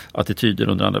attityder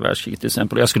under andra världskriget till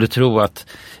exempel. Jag skulle tro att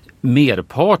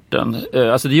merparten,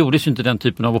 alltså det gjordes ju inte den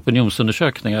typen av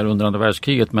opinionsundersökningar under andra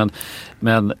världskriget,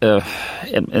 men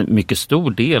en mycket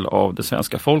stor del av det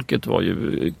svenska folket var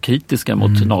ju kritiska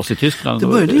mot Nazityskland. Det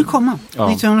började ju komma.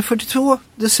 Ja. 1942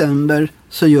 december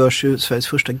så görs ju Sveriges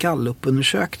första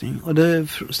gallupundersökning, och då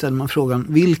ställer man frågan,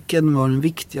 vilken var den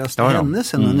viktigaste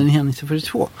händelsen under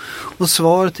 1942? Och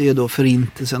svaret är då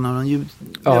förintelsen av den judiska.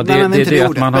 Ja, det är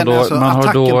att man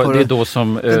har då det är då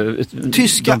som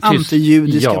tyska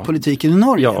antijudiska politiken i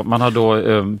Norge. Ja, man har då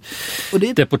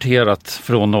deporterat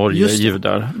från Norge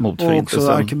judar mot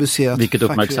förintelsen, vilket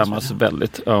uppmärksammas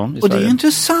väldigt i och Sverige. Det är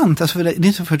intressant, alltså för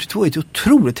 1942 är ett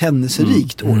otroligt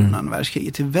händelserikt år under andra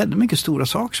världskriget. Det är väldigt mycket stora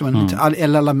saker som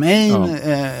El Alamein,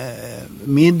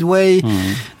 Midway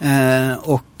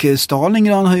och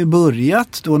Stalingrad har ju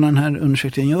börjat då när den här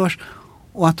undersökningen görs.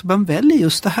 Och att man väljer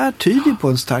just det här tyder på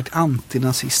en starkt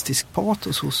antinazistisk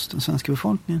patos hos den svenska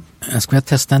befolkningen. Jag skulle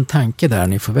testa en tanke där.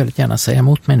 Ni får väldigt gärna säga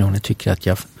emot mig nu om ni tycker att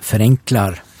jag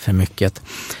förenklar för mycket.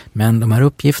 Men de här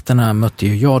uppgifterna mötte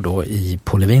ju jag då i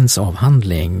Paul Levins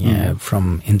avhandling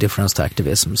From Indifference to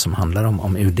Activism, som handlar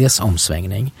om UDs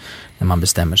omsvängning när man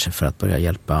bestämmer sig för att börja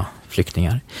hjälpa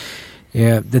flyktingar.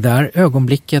 Det där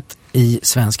ögonblicket i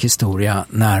svensk historia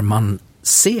när man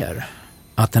ser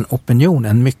att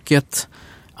en mycket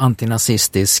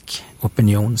antinazistisk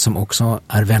opinion som också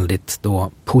är väldigt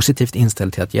då positivt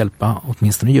inställd till att hjälpa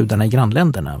åtminstone judarna i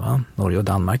grannländerna, Norge och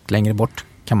Danmark längre bort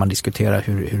kan man diskutera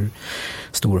hur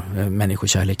stor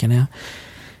människokärleken är.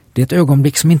 Det är ett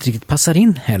ögonblick som inte riktigt passar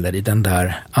in heller i den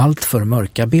där allt för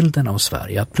mörka bilden av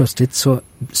Sverige. Att plötsligt så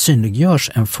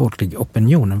synliggörs en folklig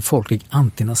opinion, en folklig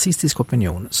antinazistisk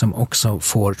opinion som också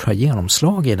får ta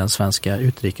genomslag i den svenska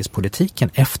utrikespolitiken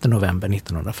efter november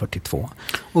 1942.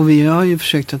 Och vi har ju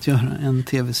försökt att göra en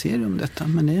tv-serie om detta,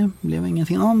 men det blev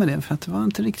ingenting av med det för att det var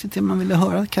inte riktigt det man ville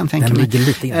höra, kan jag tänka mig. Den ligger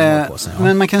lite grann på sig, ja.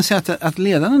 Men man kan säga att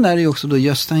ledaren där är också då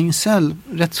Gösta Engsell,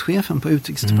 rättschefen på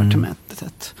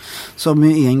utrikesdepartementet, som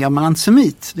är en gammal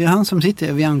antisemit. Det är han som sitter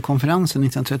vid Vietnamkonferensen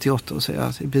 1938 och säger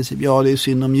att i princip, ja, det är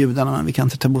synd om judarna, men vi kan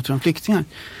inte ta bort de flyktingar.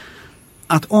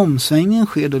 Att omsvängningen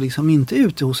sker då liksom inte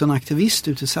ute hos en aktivist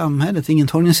ute i samhället. Ingen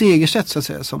Torgny Segerstedt så att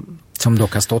säga. Som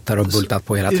dock har stått där och bultat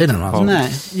på hela tiden. Alltså.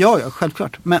 Nej, ja,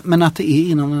 självklart. Men att det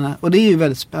är inom den här, och det är ju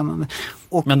väldigt spännande.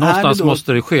 Och men någonstans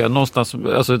måste det ske. Någonstans,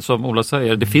 alltså, som Ola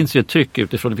säger, det finns ju ett tryck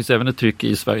utifrån. Det finns även ett tryck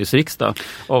i Sveriges riksdag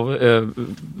av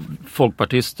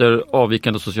folkpartister,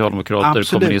 avvikande socialdemokrater,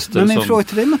 absolut. Kommunister. Men min fråga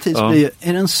till dig, Mattias, blir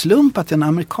är det en slump att en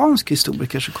amerikansk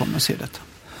historiker som kommer att se detta?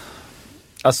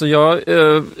 Alltså jag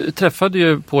träffade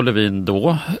ju Paul Levin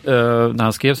då när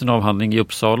han skrev sin avhandling i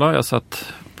Uppsala. Jag satt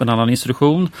på en annan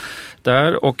institution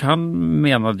där och han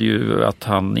menade ju att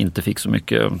han inte fick så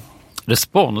mycket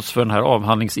respons för den här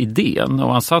avhandlingsidén.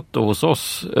 Och han satt då hos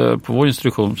oss på vår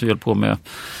institution som höll på med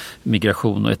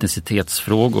migration och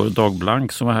etnicitetsfrågor. Dag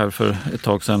Blank som var här för ett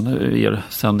tag sedan i er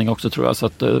sändning också tror jag,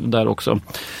 satt där också.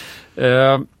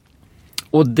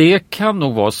 Och det kan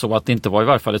nog vara så att det inte var i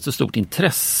varje fall ett så stort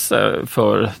intresse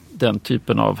för den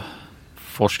typen av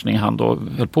forskning han då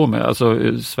höll på med. Alltså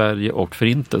Sverige och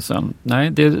Förintelsen.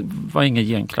 Nej, det var ingen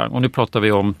genklang. Och nu pratar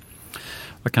vi om,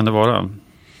 vad kan det vara?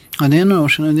 Ja, det är några år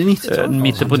sedan, det är 90-talet.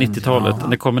 Mitten på 90-talet,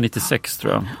 det kommer 96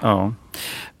 tror jag. Ja.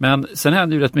 Men sen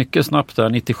hände ju rätt mycket snabbt där.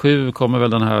 97 kommer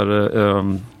väl den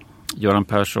här Göran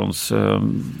Perssons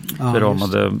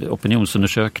beramade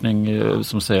opinionsundersökning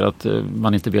som säger att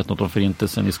man inte vet något om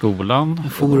Förintelsen i skolan.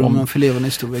 Forum för levande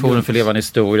historia. Forum för levande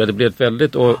historia. Det blev ett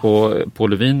väldigt, och Paul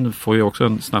Levin får ju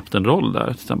också snabbt en roll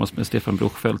där tillsammans med Stefan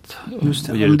Bruchfeldt. Just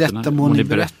det, om detta må ni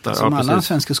berätta som alla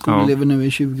svenska skolelever nu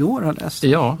i 20 år har läst.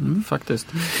 Ja, faktiskt.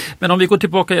 Men om vi går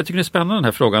tillbaka, jag tycker det är spännande den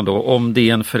här frågan då, om det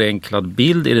är en förenklad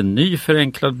bild, är det en ny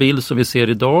förenklad bild som vi ser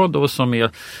idag då som är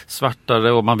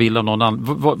svartare och man vill ha någon annan,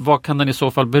 vad kan den i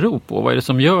så fall bero på? Vad är det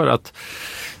som gör att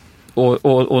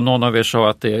och någon av er sa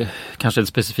att det är kanske en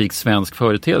specifik svensk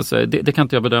företeelse. Det kan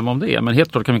inte jag bedöma om det är, men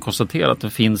helt klart kan vi konstatera att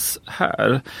den finns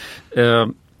här.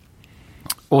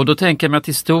 Och då tänker jag mig att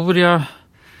historia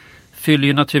fyller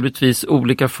ju naturligtvis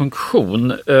olika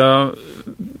funktion.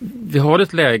 Vi har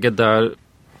ett läge där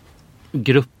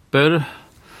grupper,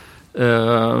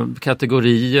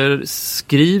 kategorier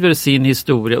skriver sin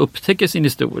historia, upptäcker sin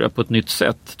historia på ett nytt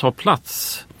sätt, tar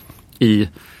plats i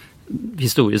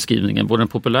historieskrivningen, både den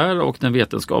populära och den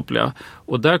vetenskapliga.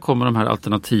 Och där kommer de här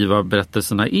alternativa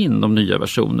berättelserna in, de nya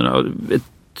versionerna. Ett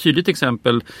tydligt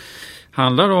exempel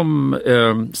handlar om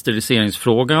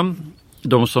steriliseringsfrågan.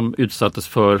 De som utsattes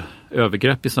för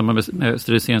övergrepp i samband med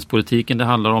steriliseringspolitiken, det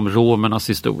handlar om romernas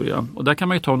historia. Och där kan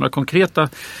man ju ta några konkreta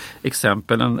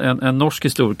exempel. En norsk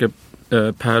historiker,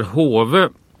 Per Hove,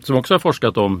 som också har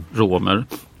forskat om romer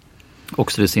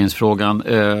och steriliseringsfrågan,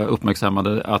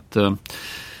 uppmärksammade att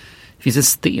det finns en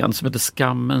sten som heter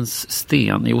Skammens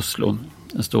sten i Oslo.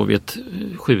 Den står vid ett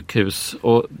sjukhus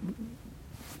och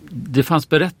det fanns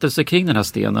berättelser kring den här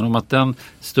stenen om att den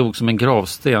stod som en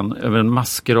gravsten över en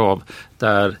massgrav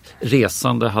där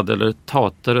resande hade, eller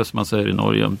tatare som man säger i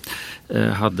Norge,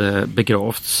 hade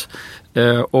begravts.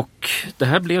 Och det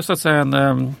här blev så att säga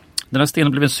den här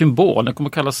stenen blev en symbol. Den kommer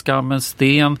att kallas Skammens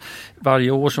sten.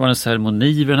 Varje år så var det en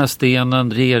ceremoni vid den här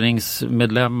stenen.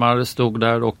 Regeringsmedlemmar stod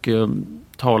där och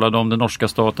talade om den norska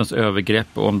statens övergrepp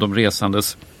och om de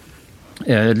resandes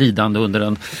lidande under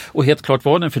den. Och helt klart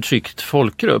var det en förtryckt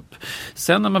folkgrupp.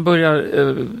 Sen när man börjar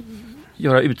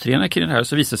göra utredningar kring det här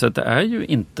så visar det sig att det är ju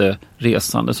inte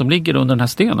resande som ligger under den här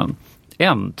stenen.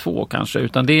 2 kanske,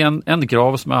 utan det är en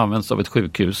grav som används av ett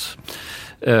sjukhus.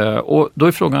 Och då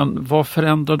är frågan, vad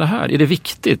förändrar det här? Är det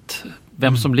viktigt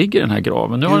vem som ligger i den här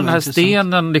graven? Nu har den här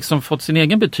stenen liksom fått sin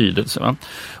egen betydelse. Va?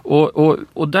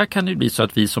 Och där kan det bli så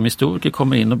att vi som historiker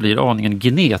kommer in och blir aningen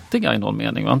gnetiga i någon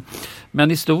mening. Va? Men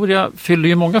historia fyller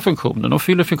ju många funktioner. Och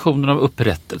fyller funktionen av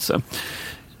upprättelse.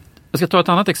 Jag ska ta ett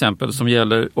annat exempel som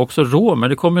gäller också romer.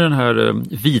 Det kommer den här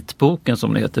vitboken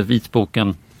som det heter.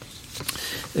 Vitboken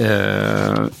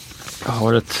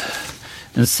har ett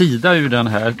en sida ur den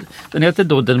här. Den heter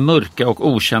då Den mörka och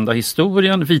okända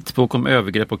historien, vitbok om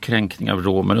övergrepp och kränkning av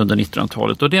romer under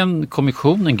 1900-talet. Och det är en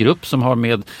kommission, en grupp som har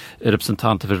med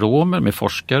representanter för romer, med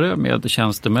forskare, med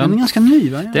tjänstemän. Den är ganska ny,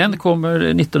 va? Den kommer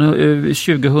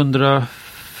 2014.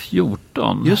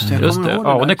 Just det.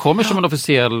 Ja, och den kommer som en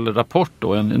officiell rapport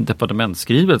då, en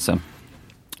departementsskrivelse.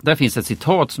 Där finns ett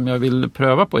citat som jag vill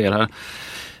pröva på er här.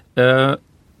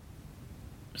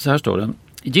 Så här står det.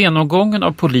 Genomgången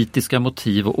av politiska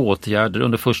motiv och åtgärder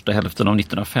under första hälften av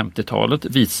 1950-talet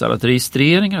visar att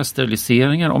registreringar,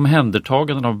 steriliseringar,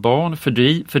 omhändertaganden av barn,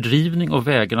 fördrivning och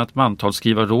vägen att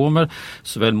mantalsskriva romer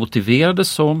såväl motiverades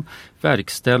som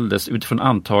verkställdes utifrån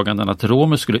antaganden att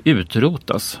romer skulle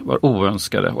utrotas, var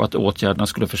oönskade och att åtgärderna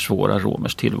skulle försvåra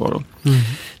romers tillvaro.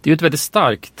 Det är ett väldigt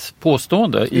starkt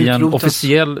påstående i en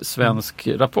officiell svensk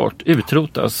rapport.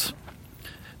 Utrotas.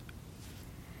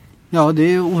 Ja, det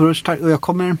är oerhört starkt. Och jag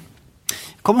kommer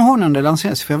ihåg när det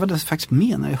lanserades, för jag var faktiskt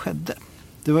med när det skedde.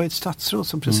 Det var ett statsråd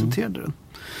som presenterade den.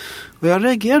 Och jag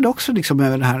reagerade också liksom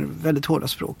över det här väldigt hårda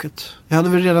språket. Jag hade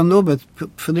väl redan då börjat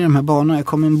fundera de här banorna. Jag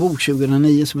kom med en bok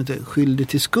 2009 som heter Skyldig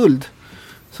till skuld.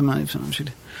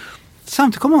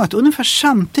 Samtidigt kommer jag ihåg att ungefär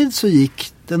samtidigt så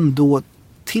gick den då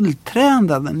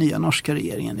tillträdande den nya norska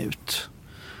regeringen ut.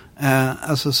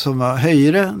 Alltså som var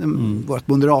högre, vårt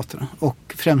Moderaterna,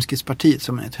 och Fremskrittspartiet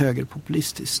som är ett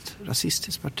högerpopulistiskt,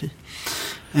 rasistiskt parti.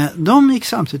 De gick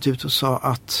samtidigt ut och sa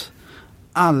att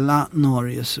alla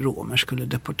Norges romer skulle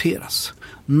deporteras.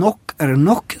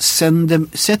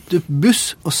 Sätt upp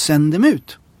buss och sänd dem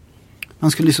ut.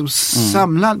 Man skulle liksom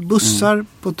samla bussar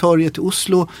på torget i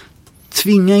Oslo,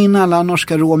 tvinga in alla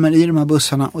norska romer i de här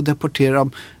bussarna och deportera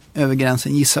dem över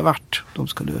gränsen, gissa vart de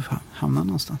skulle hamna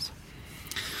någonstans.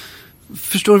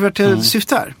 Förstår du vart jag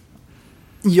syftar?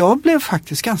 Jag blev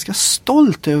faktiskt ganska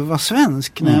stolt över att vara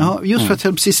svensk när jag, just för att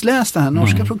jag precis läste den här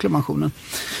norska proklamationen.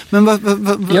 Men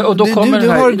nu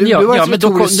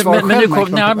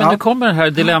kommer det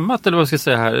här dilemmat, eller vad ska jag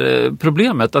säga här,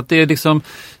 problemet, att det är liksom,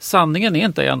 sanningen är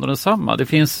inte ändå densamma. Det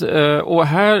finns, och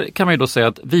här kan man ju då säga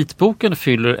att vitboken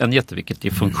fyller en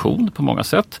jätteviktig funktion på många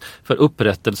sätt för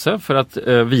upprättelse, för att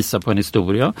visa på en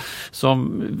historia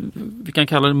som vi kan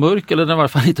kalla den mörk, eller den i alla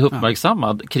fall inte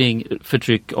uppmärksammad kring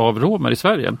förtryck av romer i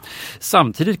Sverige.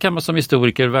 Samtidigt kan man som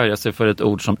historiker värja sig för ett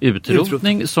ord som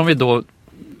utrotning som vi då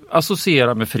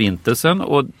associerar med förintelsen,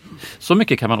 och så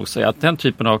mycket kan man nog säga att den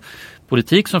typen av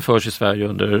politik som förs i Sverige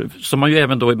under, som man ju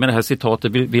även då med det här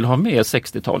citatet vill ha med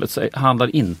 60-talet,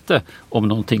 handlar inte om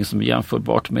någonting som är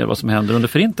jämförbart med vad som händer under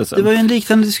förintelsen. Det var ju en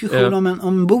liknande diskussion om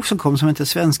en bok som kom som heter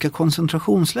Svenska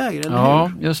koncentrationsläger, eller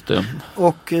ja, hur? Just det.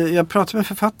 Och jag pratade med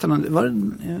författarna, det var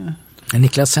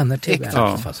Niklas Sennerteg,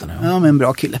 ja, men en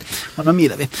bra kille. Honom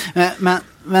gillar vi.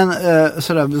 Men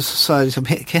så liksom,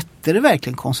 hette det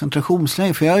verkligen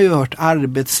koncentrationsläger? För jag har ju hört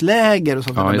arbetsläger och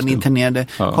sånt, där man internerade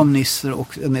kommunister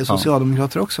och en del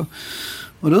socialdemokrater också.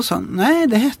 Och då sa han, nej,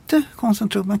 det hette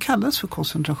man kallas för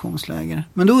koncentrationsläger.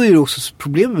 Men då är det också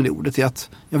problemet med det ordet är att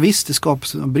jag visste det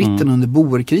skapades av britterna under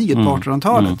boerkriget på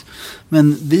 1800-talet.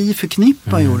 Men vi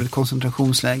förknippar ju ordet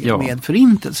koncentrationsläger med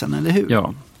förintelsen, eller hur?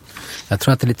 Ja. Jag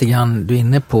tror att det är lite grann, du är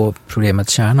inne på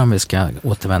problemets kärna, om vi ska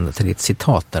återvända till ditt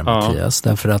citat där, Mattias.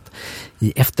 Därför att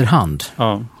i efterhand,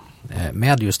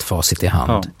 med just facit i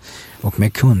hand och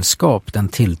med kunskap, den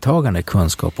tilltagande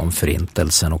kunskap om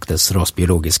förintelsen och dess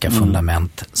rasbiologiska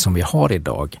fundament som vi har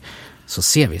idag, så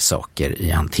ser vi saker i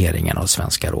hanteringen av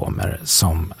svenska romer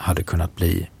som hade kunnat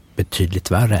bli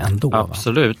betydligt värre ändå.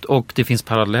 Absolut, och det finns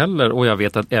paralleller, och jag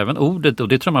vet att även ordet, och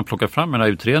det tror jag man plockar fram i den här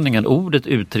utredningen, ordet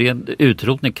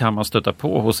utrotning kan man stöta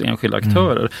på hos enskilda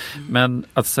aktörer. Men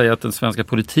att säga att den svenska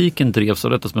politiken drevs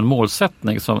av detta som en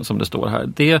målsättning som det står här,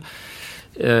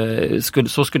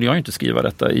 så skulle jag inte skriva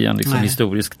detta i en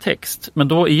historisk text. Men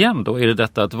då är det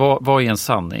detta att vad är en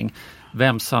sanning?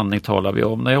 Vems sanning talar vi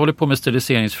om? När jag håller på med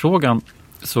steriliseringsfrågan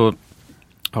så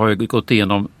har jag gått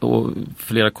igenom, och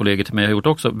flera kollegor till mig har gjort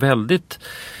också, väldigt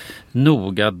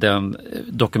noga den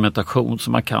dokumentation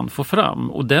som man kan få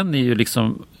fram. Och den är ju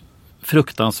liksom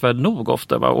fruktansvärd nog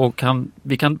ofta, va? Och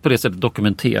vi kan på det sättet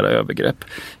dokumentera övergrepp.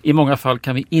 I många fall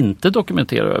kan vi inte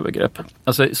dokumentera övergrepp.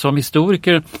 Alltså som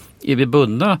historiker är vi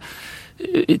bundna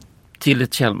till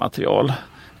ett källmaterial.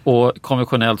 Och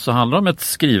konventionellt så handlar det om ett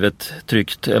skrivet,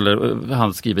 tryckt eller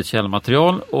handskrivet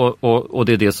källmaterial, och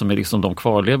det är det som är liksom de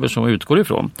kvarlever som utgår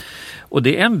ifrån. Och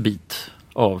det är en bit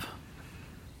av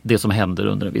det som händer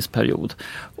under en viss period.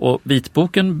 Och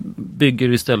vitboken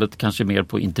bygger istället kanske mer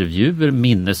på intervjuer,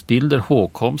 minnesbilder,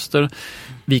 hågkomster.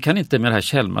 Vi kan inte med det här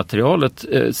källmaterialet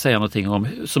säga någonting om,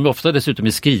 som ofta dessutom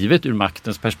är skrivet ur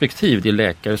maktens perspektiv. Det är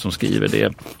läkare som skriver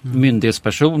det,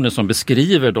 myndighetspersoner som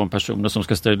beskriver de personer som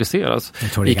ska steriliseras.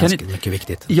 Jag tror det är ganska mycket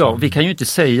viktigt. Ja, vi kan ju inte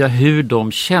säga hur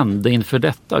de kände inför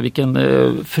detta, vilken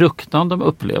fruktan de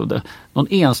upplevde. Någon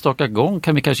enstaka gång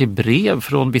kan vi kanske i brev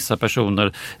från vissa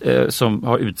personer som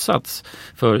har utsatts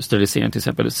för sterilisering till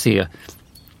exempel se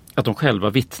att de själva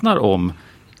vittnar om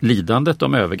lidandet,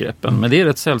 om övergreppen. Men det är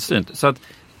rätt sällsynt. Så att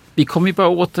vi kommer ju bara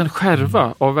åt en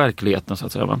skärva av verkligheten så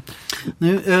att säga. Va?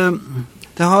 Nu,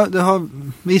 det har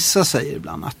vissa säger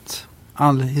ibland att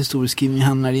all historieskrivning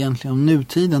handlar egentligen om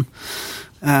nutiden.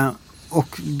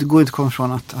 Och det går inte att komma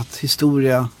ifrån att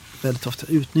historia väldigt ofta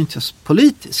utnyttjas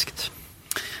politiskt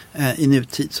i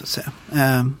nutid så att säga.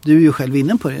 Du är ju själv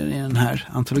inne på det i den här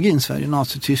antologin Sverige,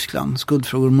 Nazi-Tyskland,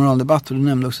 skuldfrågor och moraldebatt, och du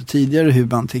nämnde också tidigare hur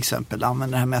man till exempel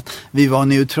använder det här med att vi var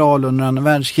neutrala under andra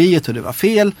världskriget och det var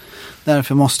fel.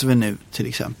 Därför måste vi nu till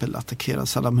exempel attackera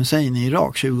Saddam Hussein i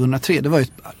Irak 2003. Det var ju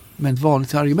ett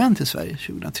vanligt argument i Sverige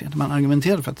 2003. Man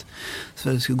argumenterade för att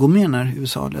Sverige skulle gå med när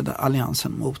USA ledde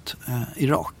alliansen mot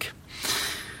Irak.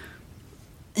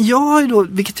 Jag har ju då,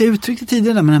 vilket jag uttryckte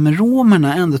tidigare med det här med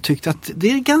romerna, ändå tyckt att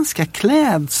det är ganska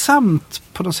klädsamt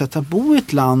på något sätt att bo i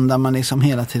ett land där man liksom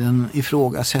hela tiden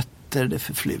ifrågasätter det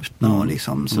förflutna och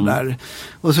liksom sådär.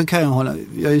 Och så kan jag har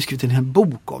ju skrivit en hel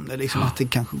bok om det, liksom att det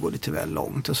kanske går lite väl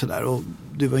långt och sådär, och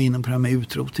du var inne på det här med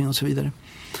utrotning och så vidare.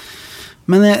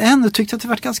 Men jag ändå tyckte att det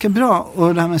var ganska bra,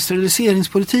 och det här med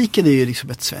steriliseringspolitiken är ju liksom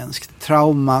ett svenskt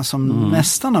trauma som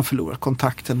nästan har förlorat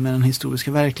kontakten med den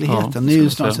historiska verkligheten. Ja, det är ju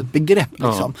snarare ett begrepp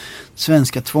liksom.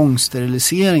 Svenska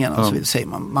tvångssteriliseringar och så vidare säger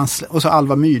man och så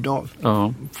Alva Myrdal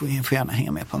får gärna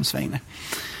hänga med på en sväng där.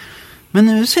 Men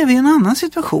nu ser vi en annan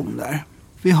situation där.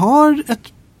 Vi har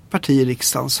ett parti i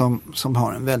riksdagen som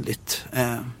har en väldigt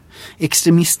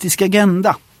extremistisk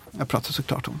agenda. Jag pratar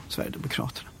såklart om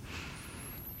Sverigedemokraterna.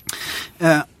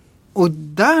 Och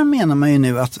där menar man ju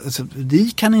nu att alltså,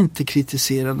 vi kan inte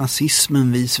kritisera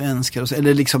nazismen, vi svenskar,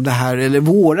 eller liksom det här, eller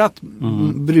vårat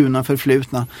bruna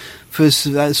förflutna,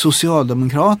 för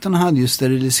Socialdemokraterna hade ju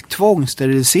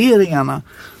tvångssteriliseringarna,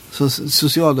 så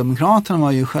Socialdemokraterna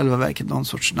var ju i själva verket någon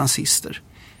sorts nazister.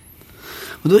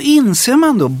 Och då inser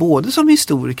man då, både som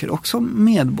historiker och som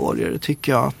medborgare,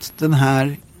 tycker jag, att den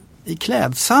här i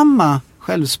klädsamma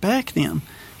självspäkningen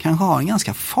kanske har en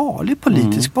ganska farlig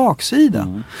politisk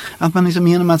baksida. Att man liksom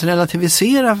genom att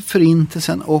relativisera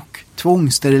förintelsen och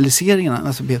tvångssteriliseringarna,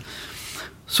 alltså,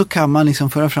 så kan man liksom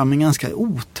föra fram en ganska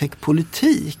otäck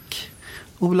politik.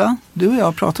 Ola, du och jag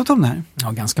har pratat om det här.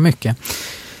 Ja, ganska mycket.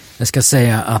 Jag ska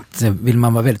säga att vill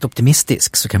man vara väldigt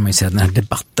optimistisk så kan man ju säga att den här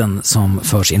debatten som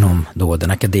förs inom då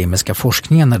den akademiska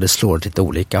forskningen, när det slår åt lite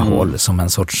olika håll, som en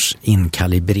sorts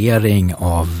inkalibrering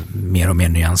av mer och mer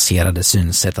nyanserade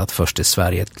synsätt, att först är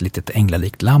Sverige ett litet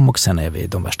änglalikt lamm och sen är vi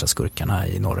de värsta skurkarna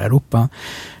i norra Europa.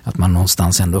 Att man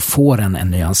någonstans ändå får en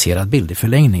nyanserad bild i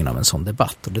förlängningen av en sån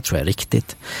debatt, och det tror jag är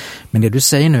riktigt. Men det du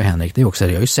säger nu, Henrik, det är också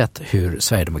att jag har ju sett hur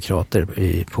sverigedemokrater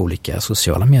på olika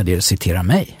sociala medier citerar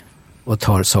mig och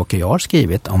tar saker jag har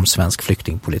skrivit om svensk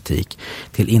flyktingpolitik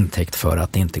till intäkt för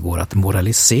att det inte går att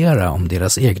moralisera om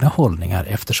deras egna hållningar,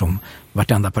 eftersom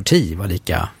vartenda parti var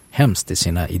lika hemskt i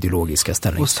sina ideologiska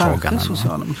ställningstaganden. Och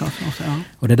Socialdemokraterna också, ja.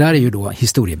 Och det där är ju då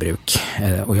historiebruk,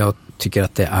 och jag tycker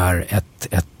att det är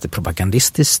ett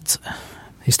propagandistiskt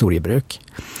historiebruk.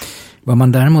 Vad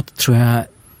man däremot tror jag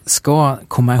ska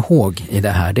komma ihåg i det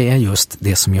här, det är just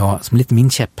det som är lite min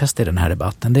käpphäst i den här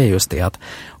debatten, det är just det att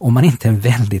om man inte är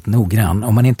väldigt noggrann,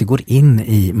 om man inte går in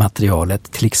i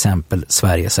materialet, till exempel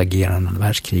Sveriges agerande under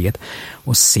världskriget,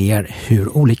 och ser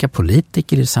hur olika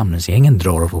politiker i samlingsgängen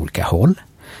drar åt olika håll,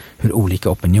 hur olika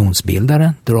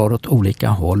opinionsbildare drar åt olika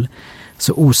håll,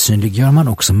 så osynliggör man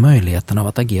också möjligheten av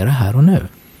att agera här och nu.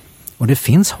 Och det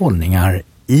finns hållningar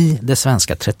i det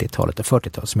svenska 30-talet och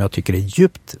 40-talet som jag tycker är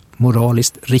djupt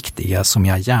moraliskt riktiga, som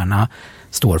jag gärna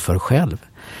står för själv.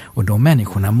 Och de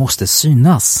människorna måste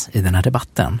synas i den här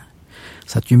debatten.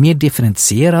 Så att ju mer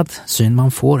differentierad syn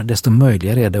man får, desto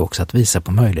möjligare är det också att visa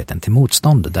på möjligheten till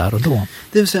motstånd där och då.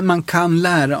 Det vill säga man kan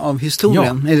lära av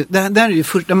historien. Ja. Det är ju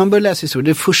när man börjar läsa historia,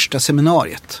 det är första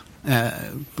seminariet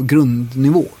på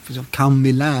grundnivå. Kan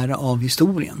vi lära av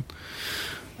historien?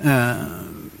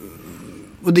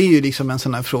 Och det är ju liksom en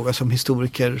sån här fråga som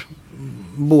historiker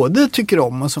både tycker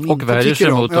om och som och inte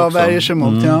tycker om. Ja, värjer sig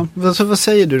emot. Ja. Vad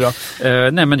säger du då?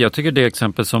 Nej, men jag tycker det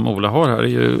exempel som Ola har här är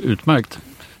ju utmärkt.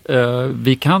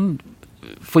 Vi kan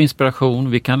få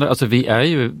inspiration.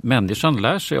 Människan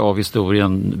lär sig av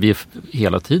historien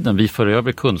hela tiden. Vi för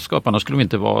över kunskap, annars skulle vi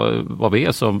inte vara vad vi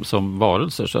är som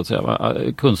varelser så att säga.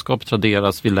 Kunskap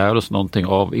traderas, vi lär oss någonting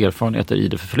av erfarenheter i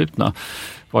det förflutna.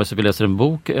 Vare sig vi läser en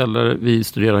bok eller vi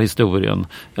studerar historien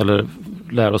eller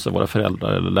lär oss av våra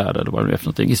föräldrar eller lärare eller vad det är för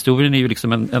någonting. Historien är ju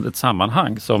liksom ett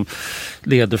sammanhang som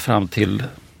leder fram till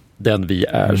den vi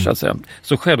är så att säga.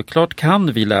 Så självklart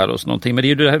kan vi lära oss någonting, men det är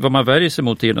ju det här, vad man värjer sig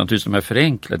mot är naturligtvis de här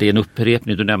förenkla. Det är en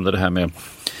upprepning, du nämnde det här med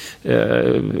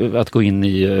att gå in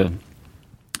i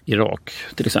Irak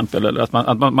till exempel, eller att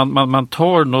man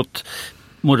tar något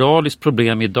moraliskt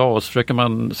problem idag och så försöker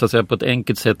man så att säga på ett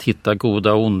enkelt sätt hitta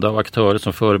goda och onda och aktörer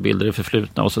som förebilder i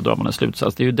förflutna och så drar man en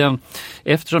slutsats. Det är ju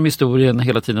eftersom historien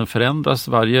hela tiden förändras,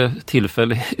 varje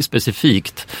tillfälle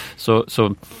specifikt så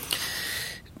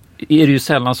är det ju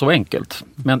sällan så enkelt.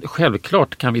 Men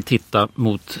självklart kan vi titta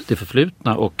mot det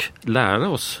förflutna och lära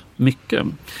oss mycket.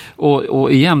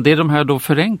 Och igen, det är de här då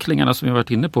förenklingarna som vi har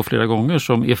varit inne på flera gånger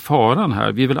som är faran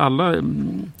här. Vi är väl alla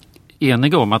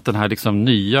eniga om att den här liksom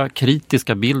nya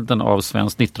kritiska bilden av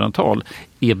svenskt 1900-tal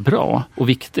är bra och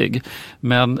viktig.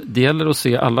 Men det gäller att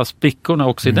se alla sprickorna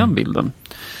också i den bilden.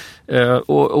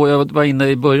 Och jag var inne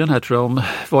i början här tror jag om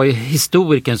vad är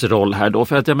historikerns roll här då?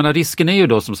 För att jag menar risken är ju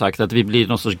då som sagt att vi blir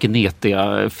någon sorts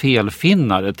gnetiga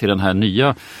felfinnare till den här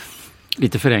nya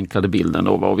lite förenklade bilden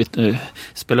då. Vad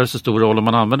spelar det så stor roll om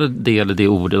man använder det eller det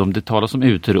ordet, om det talas om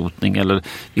utrotning eller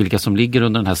vilka som ligger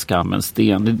under den här skammens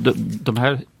sten. De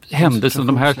här händelserna,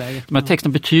 de här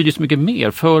texterna betyder så mycket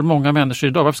mer för många människor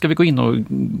idag. Varför ska vi gå in och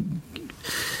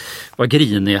vara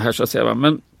griniga här så att säga?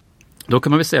 Men då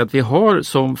kan man väl säga att vi har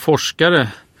som forskare,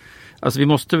 alltså vi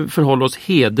måste förhålla oss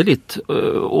hederligt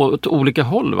åt olika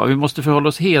håll. Va? Vi måste förhålla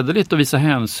oss hederligt och visa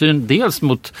hänsyn dels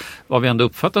mot vad vi ändå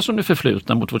uppfattar som det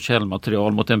förflutna, mot vårt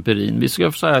källmaterial, mot empirin. Vi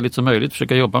ska så ärligt som möjligt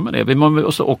försöka jobba med det. Vi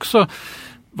måste också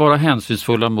vara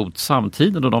hänsynsfulla mot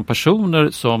samtiden och de personer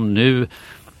som nu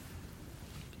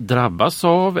drabbas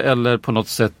av eller på något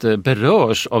sätt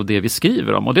berörs av det vi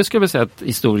skriver om. Och det ska vi säga att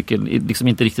historiker liksom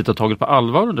inte riktigt har tagit på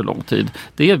allvar under lång tid.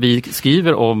 Det vi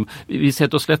skriver om, vi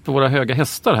sätter oss lätt på våra höga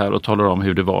hästar här och talar om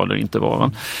hur det var eller inte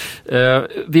var.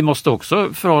 Vi måste också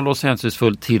förhålla oss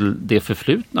hänsynsfullt till det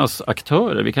förflutnas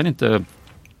aktörer. Vi kan inte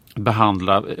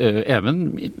behandla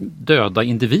även döda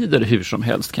individer hur som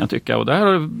helst kan jag tycka. Och där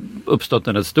har uppstått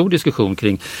en stor diskussion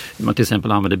kring hur man till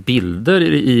exempel använder bilder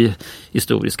i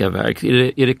historiska verk.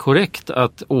 Är det korrekt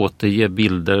att återge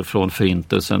bilder från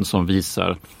förintelsen som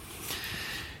visar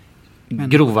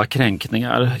grova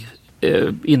kränkningar?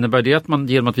 Innebär det att man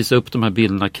genom att visa upp de här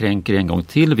bilderna kränker en gång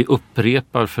till? Vi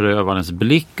upprepar förövarens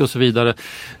blick och så vidare.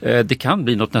 Det kan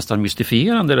bli något nästan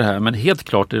mystifierande det här, men helt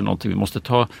klart är det någonting vi måste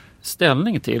ta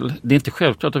ställning till. Det är inte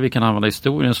självklart att vi kan använda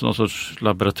historien som någon sorts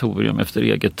laboratorium efter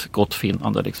eget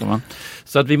gottfinnande. Liksom.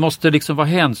 Så att vi måste liksom vara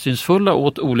hänsynsfulla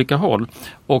åt olika håll.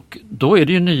 Och då är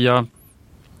det ju nya...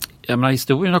 Jag menar,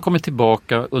 historien har kommit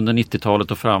tillbaka under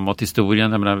 90-talet och framåt.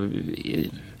 Historien, jag menar,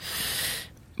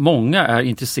 många är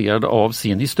intresserade av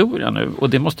sin historia nu. Och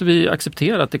det måste vi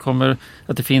acceptera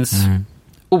att det finns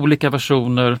olika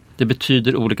versioner. Det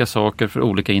betyder olika saker för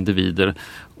olika individer.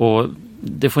 Och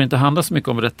det får inte handla så mycket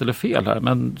om rätt eller fel här,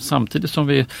 men samtidigt som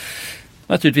vi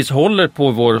naturligtvis håller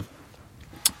på vår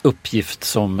uppgift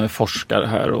som forskare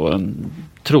här och en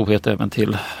trohet även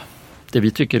till det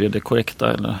vi tycker är det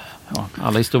korrekta. Eller, ja,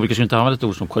 alla historiker ska inte använda ett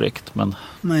ord som korrekt. Men...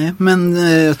 Nej, men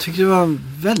jag tycker det var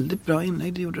väldigt bra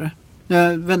inlägg, det gjorde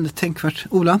det. Väldigt tänkvärt.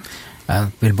 Ola? Jag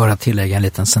vill bara tillägga en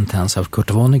liten sentens av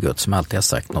Kurt Vonnegut som alltid har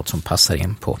sagt något som passar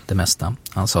in på det mesta.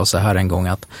 Han sa så här en gång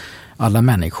att alla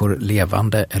människor,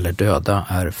 levande eller döda,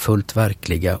 är fullt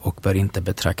verkliga och bör inte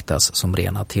betraktas som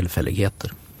rena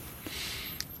tillfälligheter.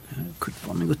 Kurt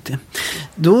Vonnegut det.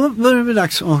 Då var det väl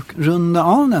dags att runda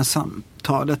av det här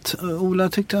samtalet. Ola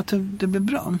tyckte att det blev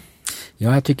bra.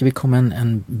 Ja, jag tycker vi kom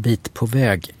en bit på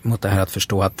väg mot det här att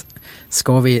förstå att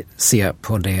ska vi se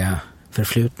på det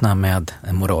förflutna med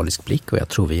en moralisk blick, och jag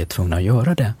tror vi är tvungna att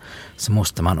göra det, så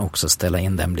måste man också ställa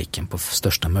in den blicken på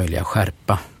största möjliga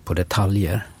skärpa på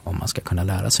detaljer om man ska kunna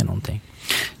lära sig någonting.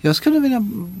 Jag skulle vilja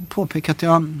påpeka att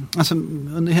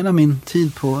under hela min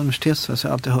tid på universitetet så har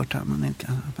jag alltid hört att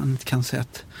man inte kan säga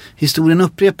att historien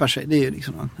upprepar sig. Det är ju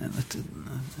liksom ett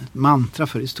mantra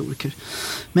för historiker.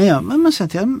 Men man säger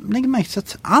att jag lägger märke till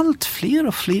att allt fler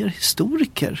och fler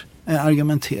historiker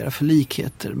argumenterar för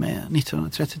likheter med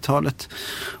 1930-talet.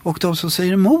 Och de som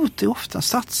säger emot är ofta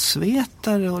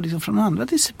statsvetare och liksom från andra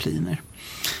discipliner.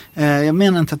 Jag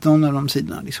menar inte att någon av de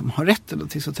sidorna liksom har rätt eller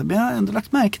något sånt, men jag har ändå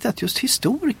lagt märke till att just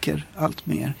historiker allt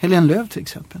mer, Helene Lööw till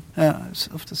exempel,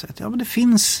 ofta säger att men det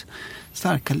finns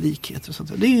starka likheter och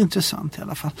sånt. Det är ju intressant i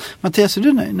alla fall. Mattias, är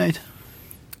du nöjd?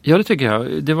 Ja, det tycker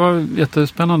jag. Det var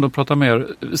jättespännande att prata med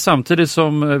er. Samtidigt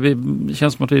som vi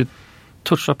känns som att vi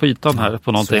touchar på ytan här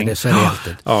på någonting. Så är det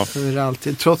alltid. Ja. Så är det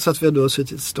alltid, trots att vi då har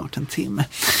suttit snart en timme.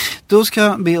 Då ska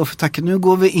jag be att få tacka. Nu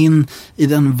går vi in i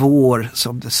den vår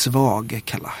som det svage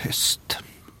kallar höst.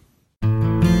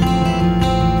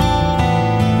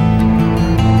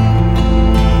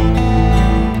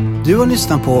 Du har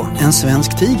lyssnat på En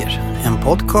svensk tiger, en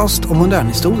podcast om modern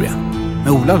historia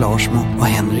med Ola Larsmo och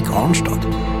Henrik Arnstad.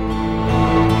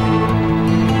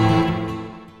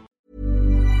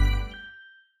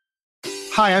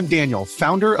 Hi, I'm Daniel,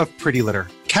 founder of Pretty Litter.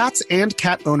 Cats and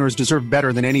cat owners deserve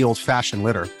better than any old-fashioned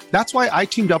litter. That's why I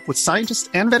teamed up with scientists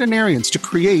and veterinarians to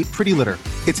create Pretty Litter.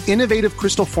 Its innovative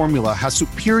crystal formula has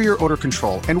superior odor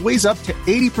control and weighs up to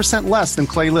 80% less than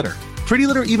clay litter. Pretty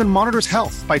Litter even monitors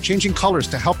health by changing colors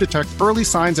to help detect early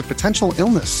signs of potential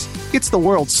illness. It's the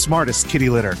world's smartest kitty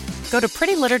litter. Go to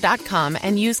prettylitter.com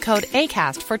and use code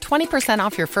ACAST for 20%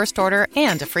 off your first order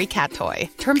and a free cat toy.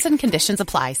 Terms and conditions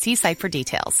apply. See site for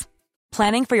details.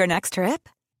 Planning for your next trip?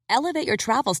 Elevate your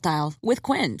travel style with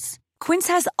Quince. Quince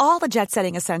has all the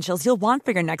jet-setting essentials you'll want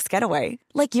for your next getaway,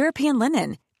 like European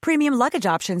linen, premium luggage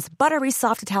options, buttery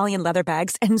soft Italian leather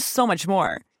bags, and so much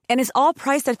more. And is all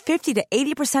priced at 50 to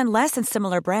 80% less than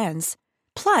similar brands.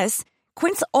 Plus,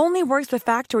 Quince only works with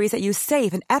factories that use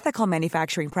safe and ethical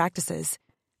manufacturing practices.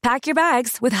 Pack your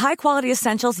bags with high-quality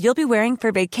essentials you'll be wearing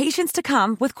for vacations to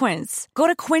come with Quince. Go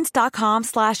to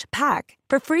quince.com/pack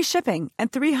for free shipping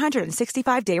and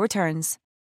 365-day returns.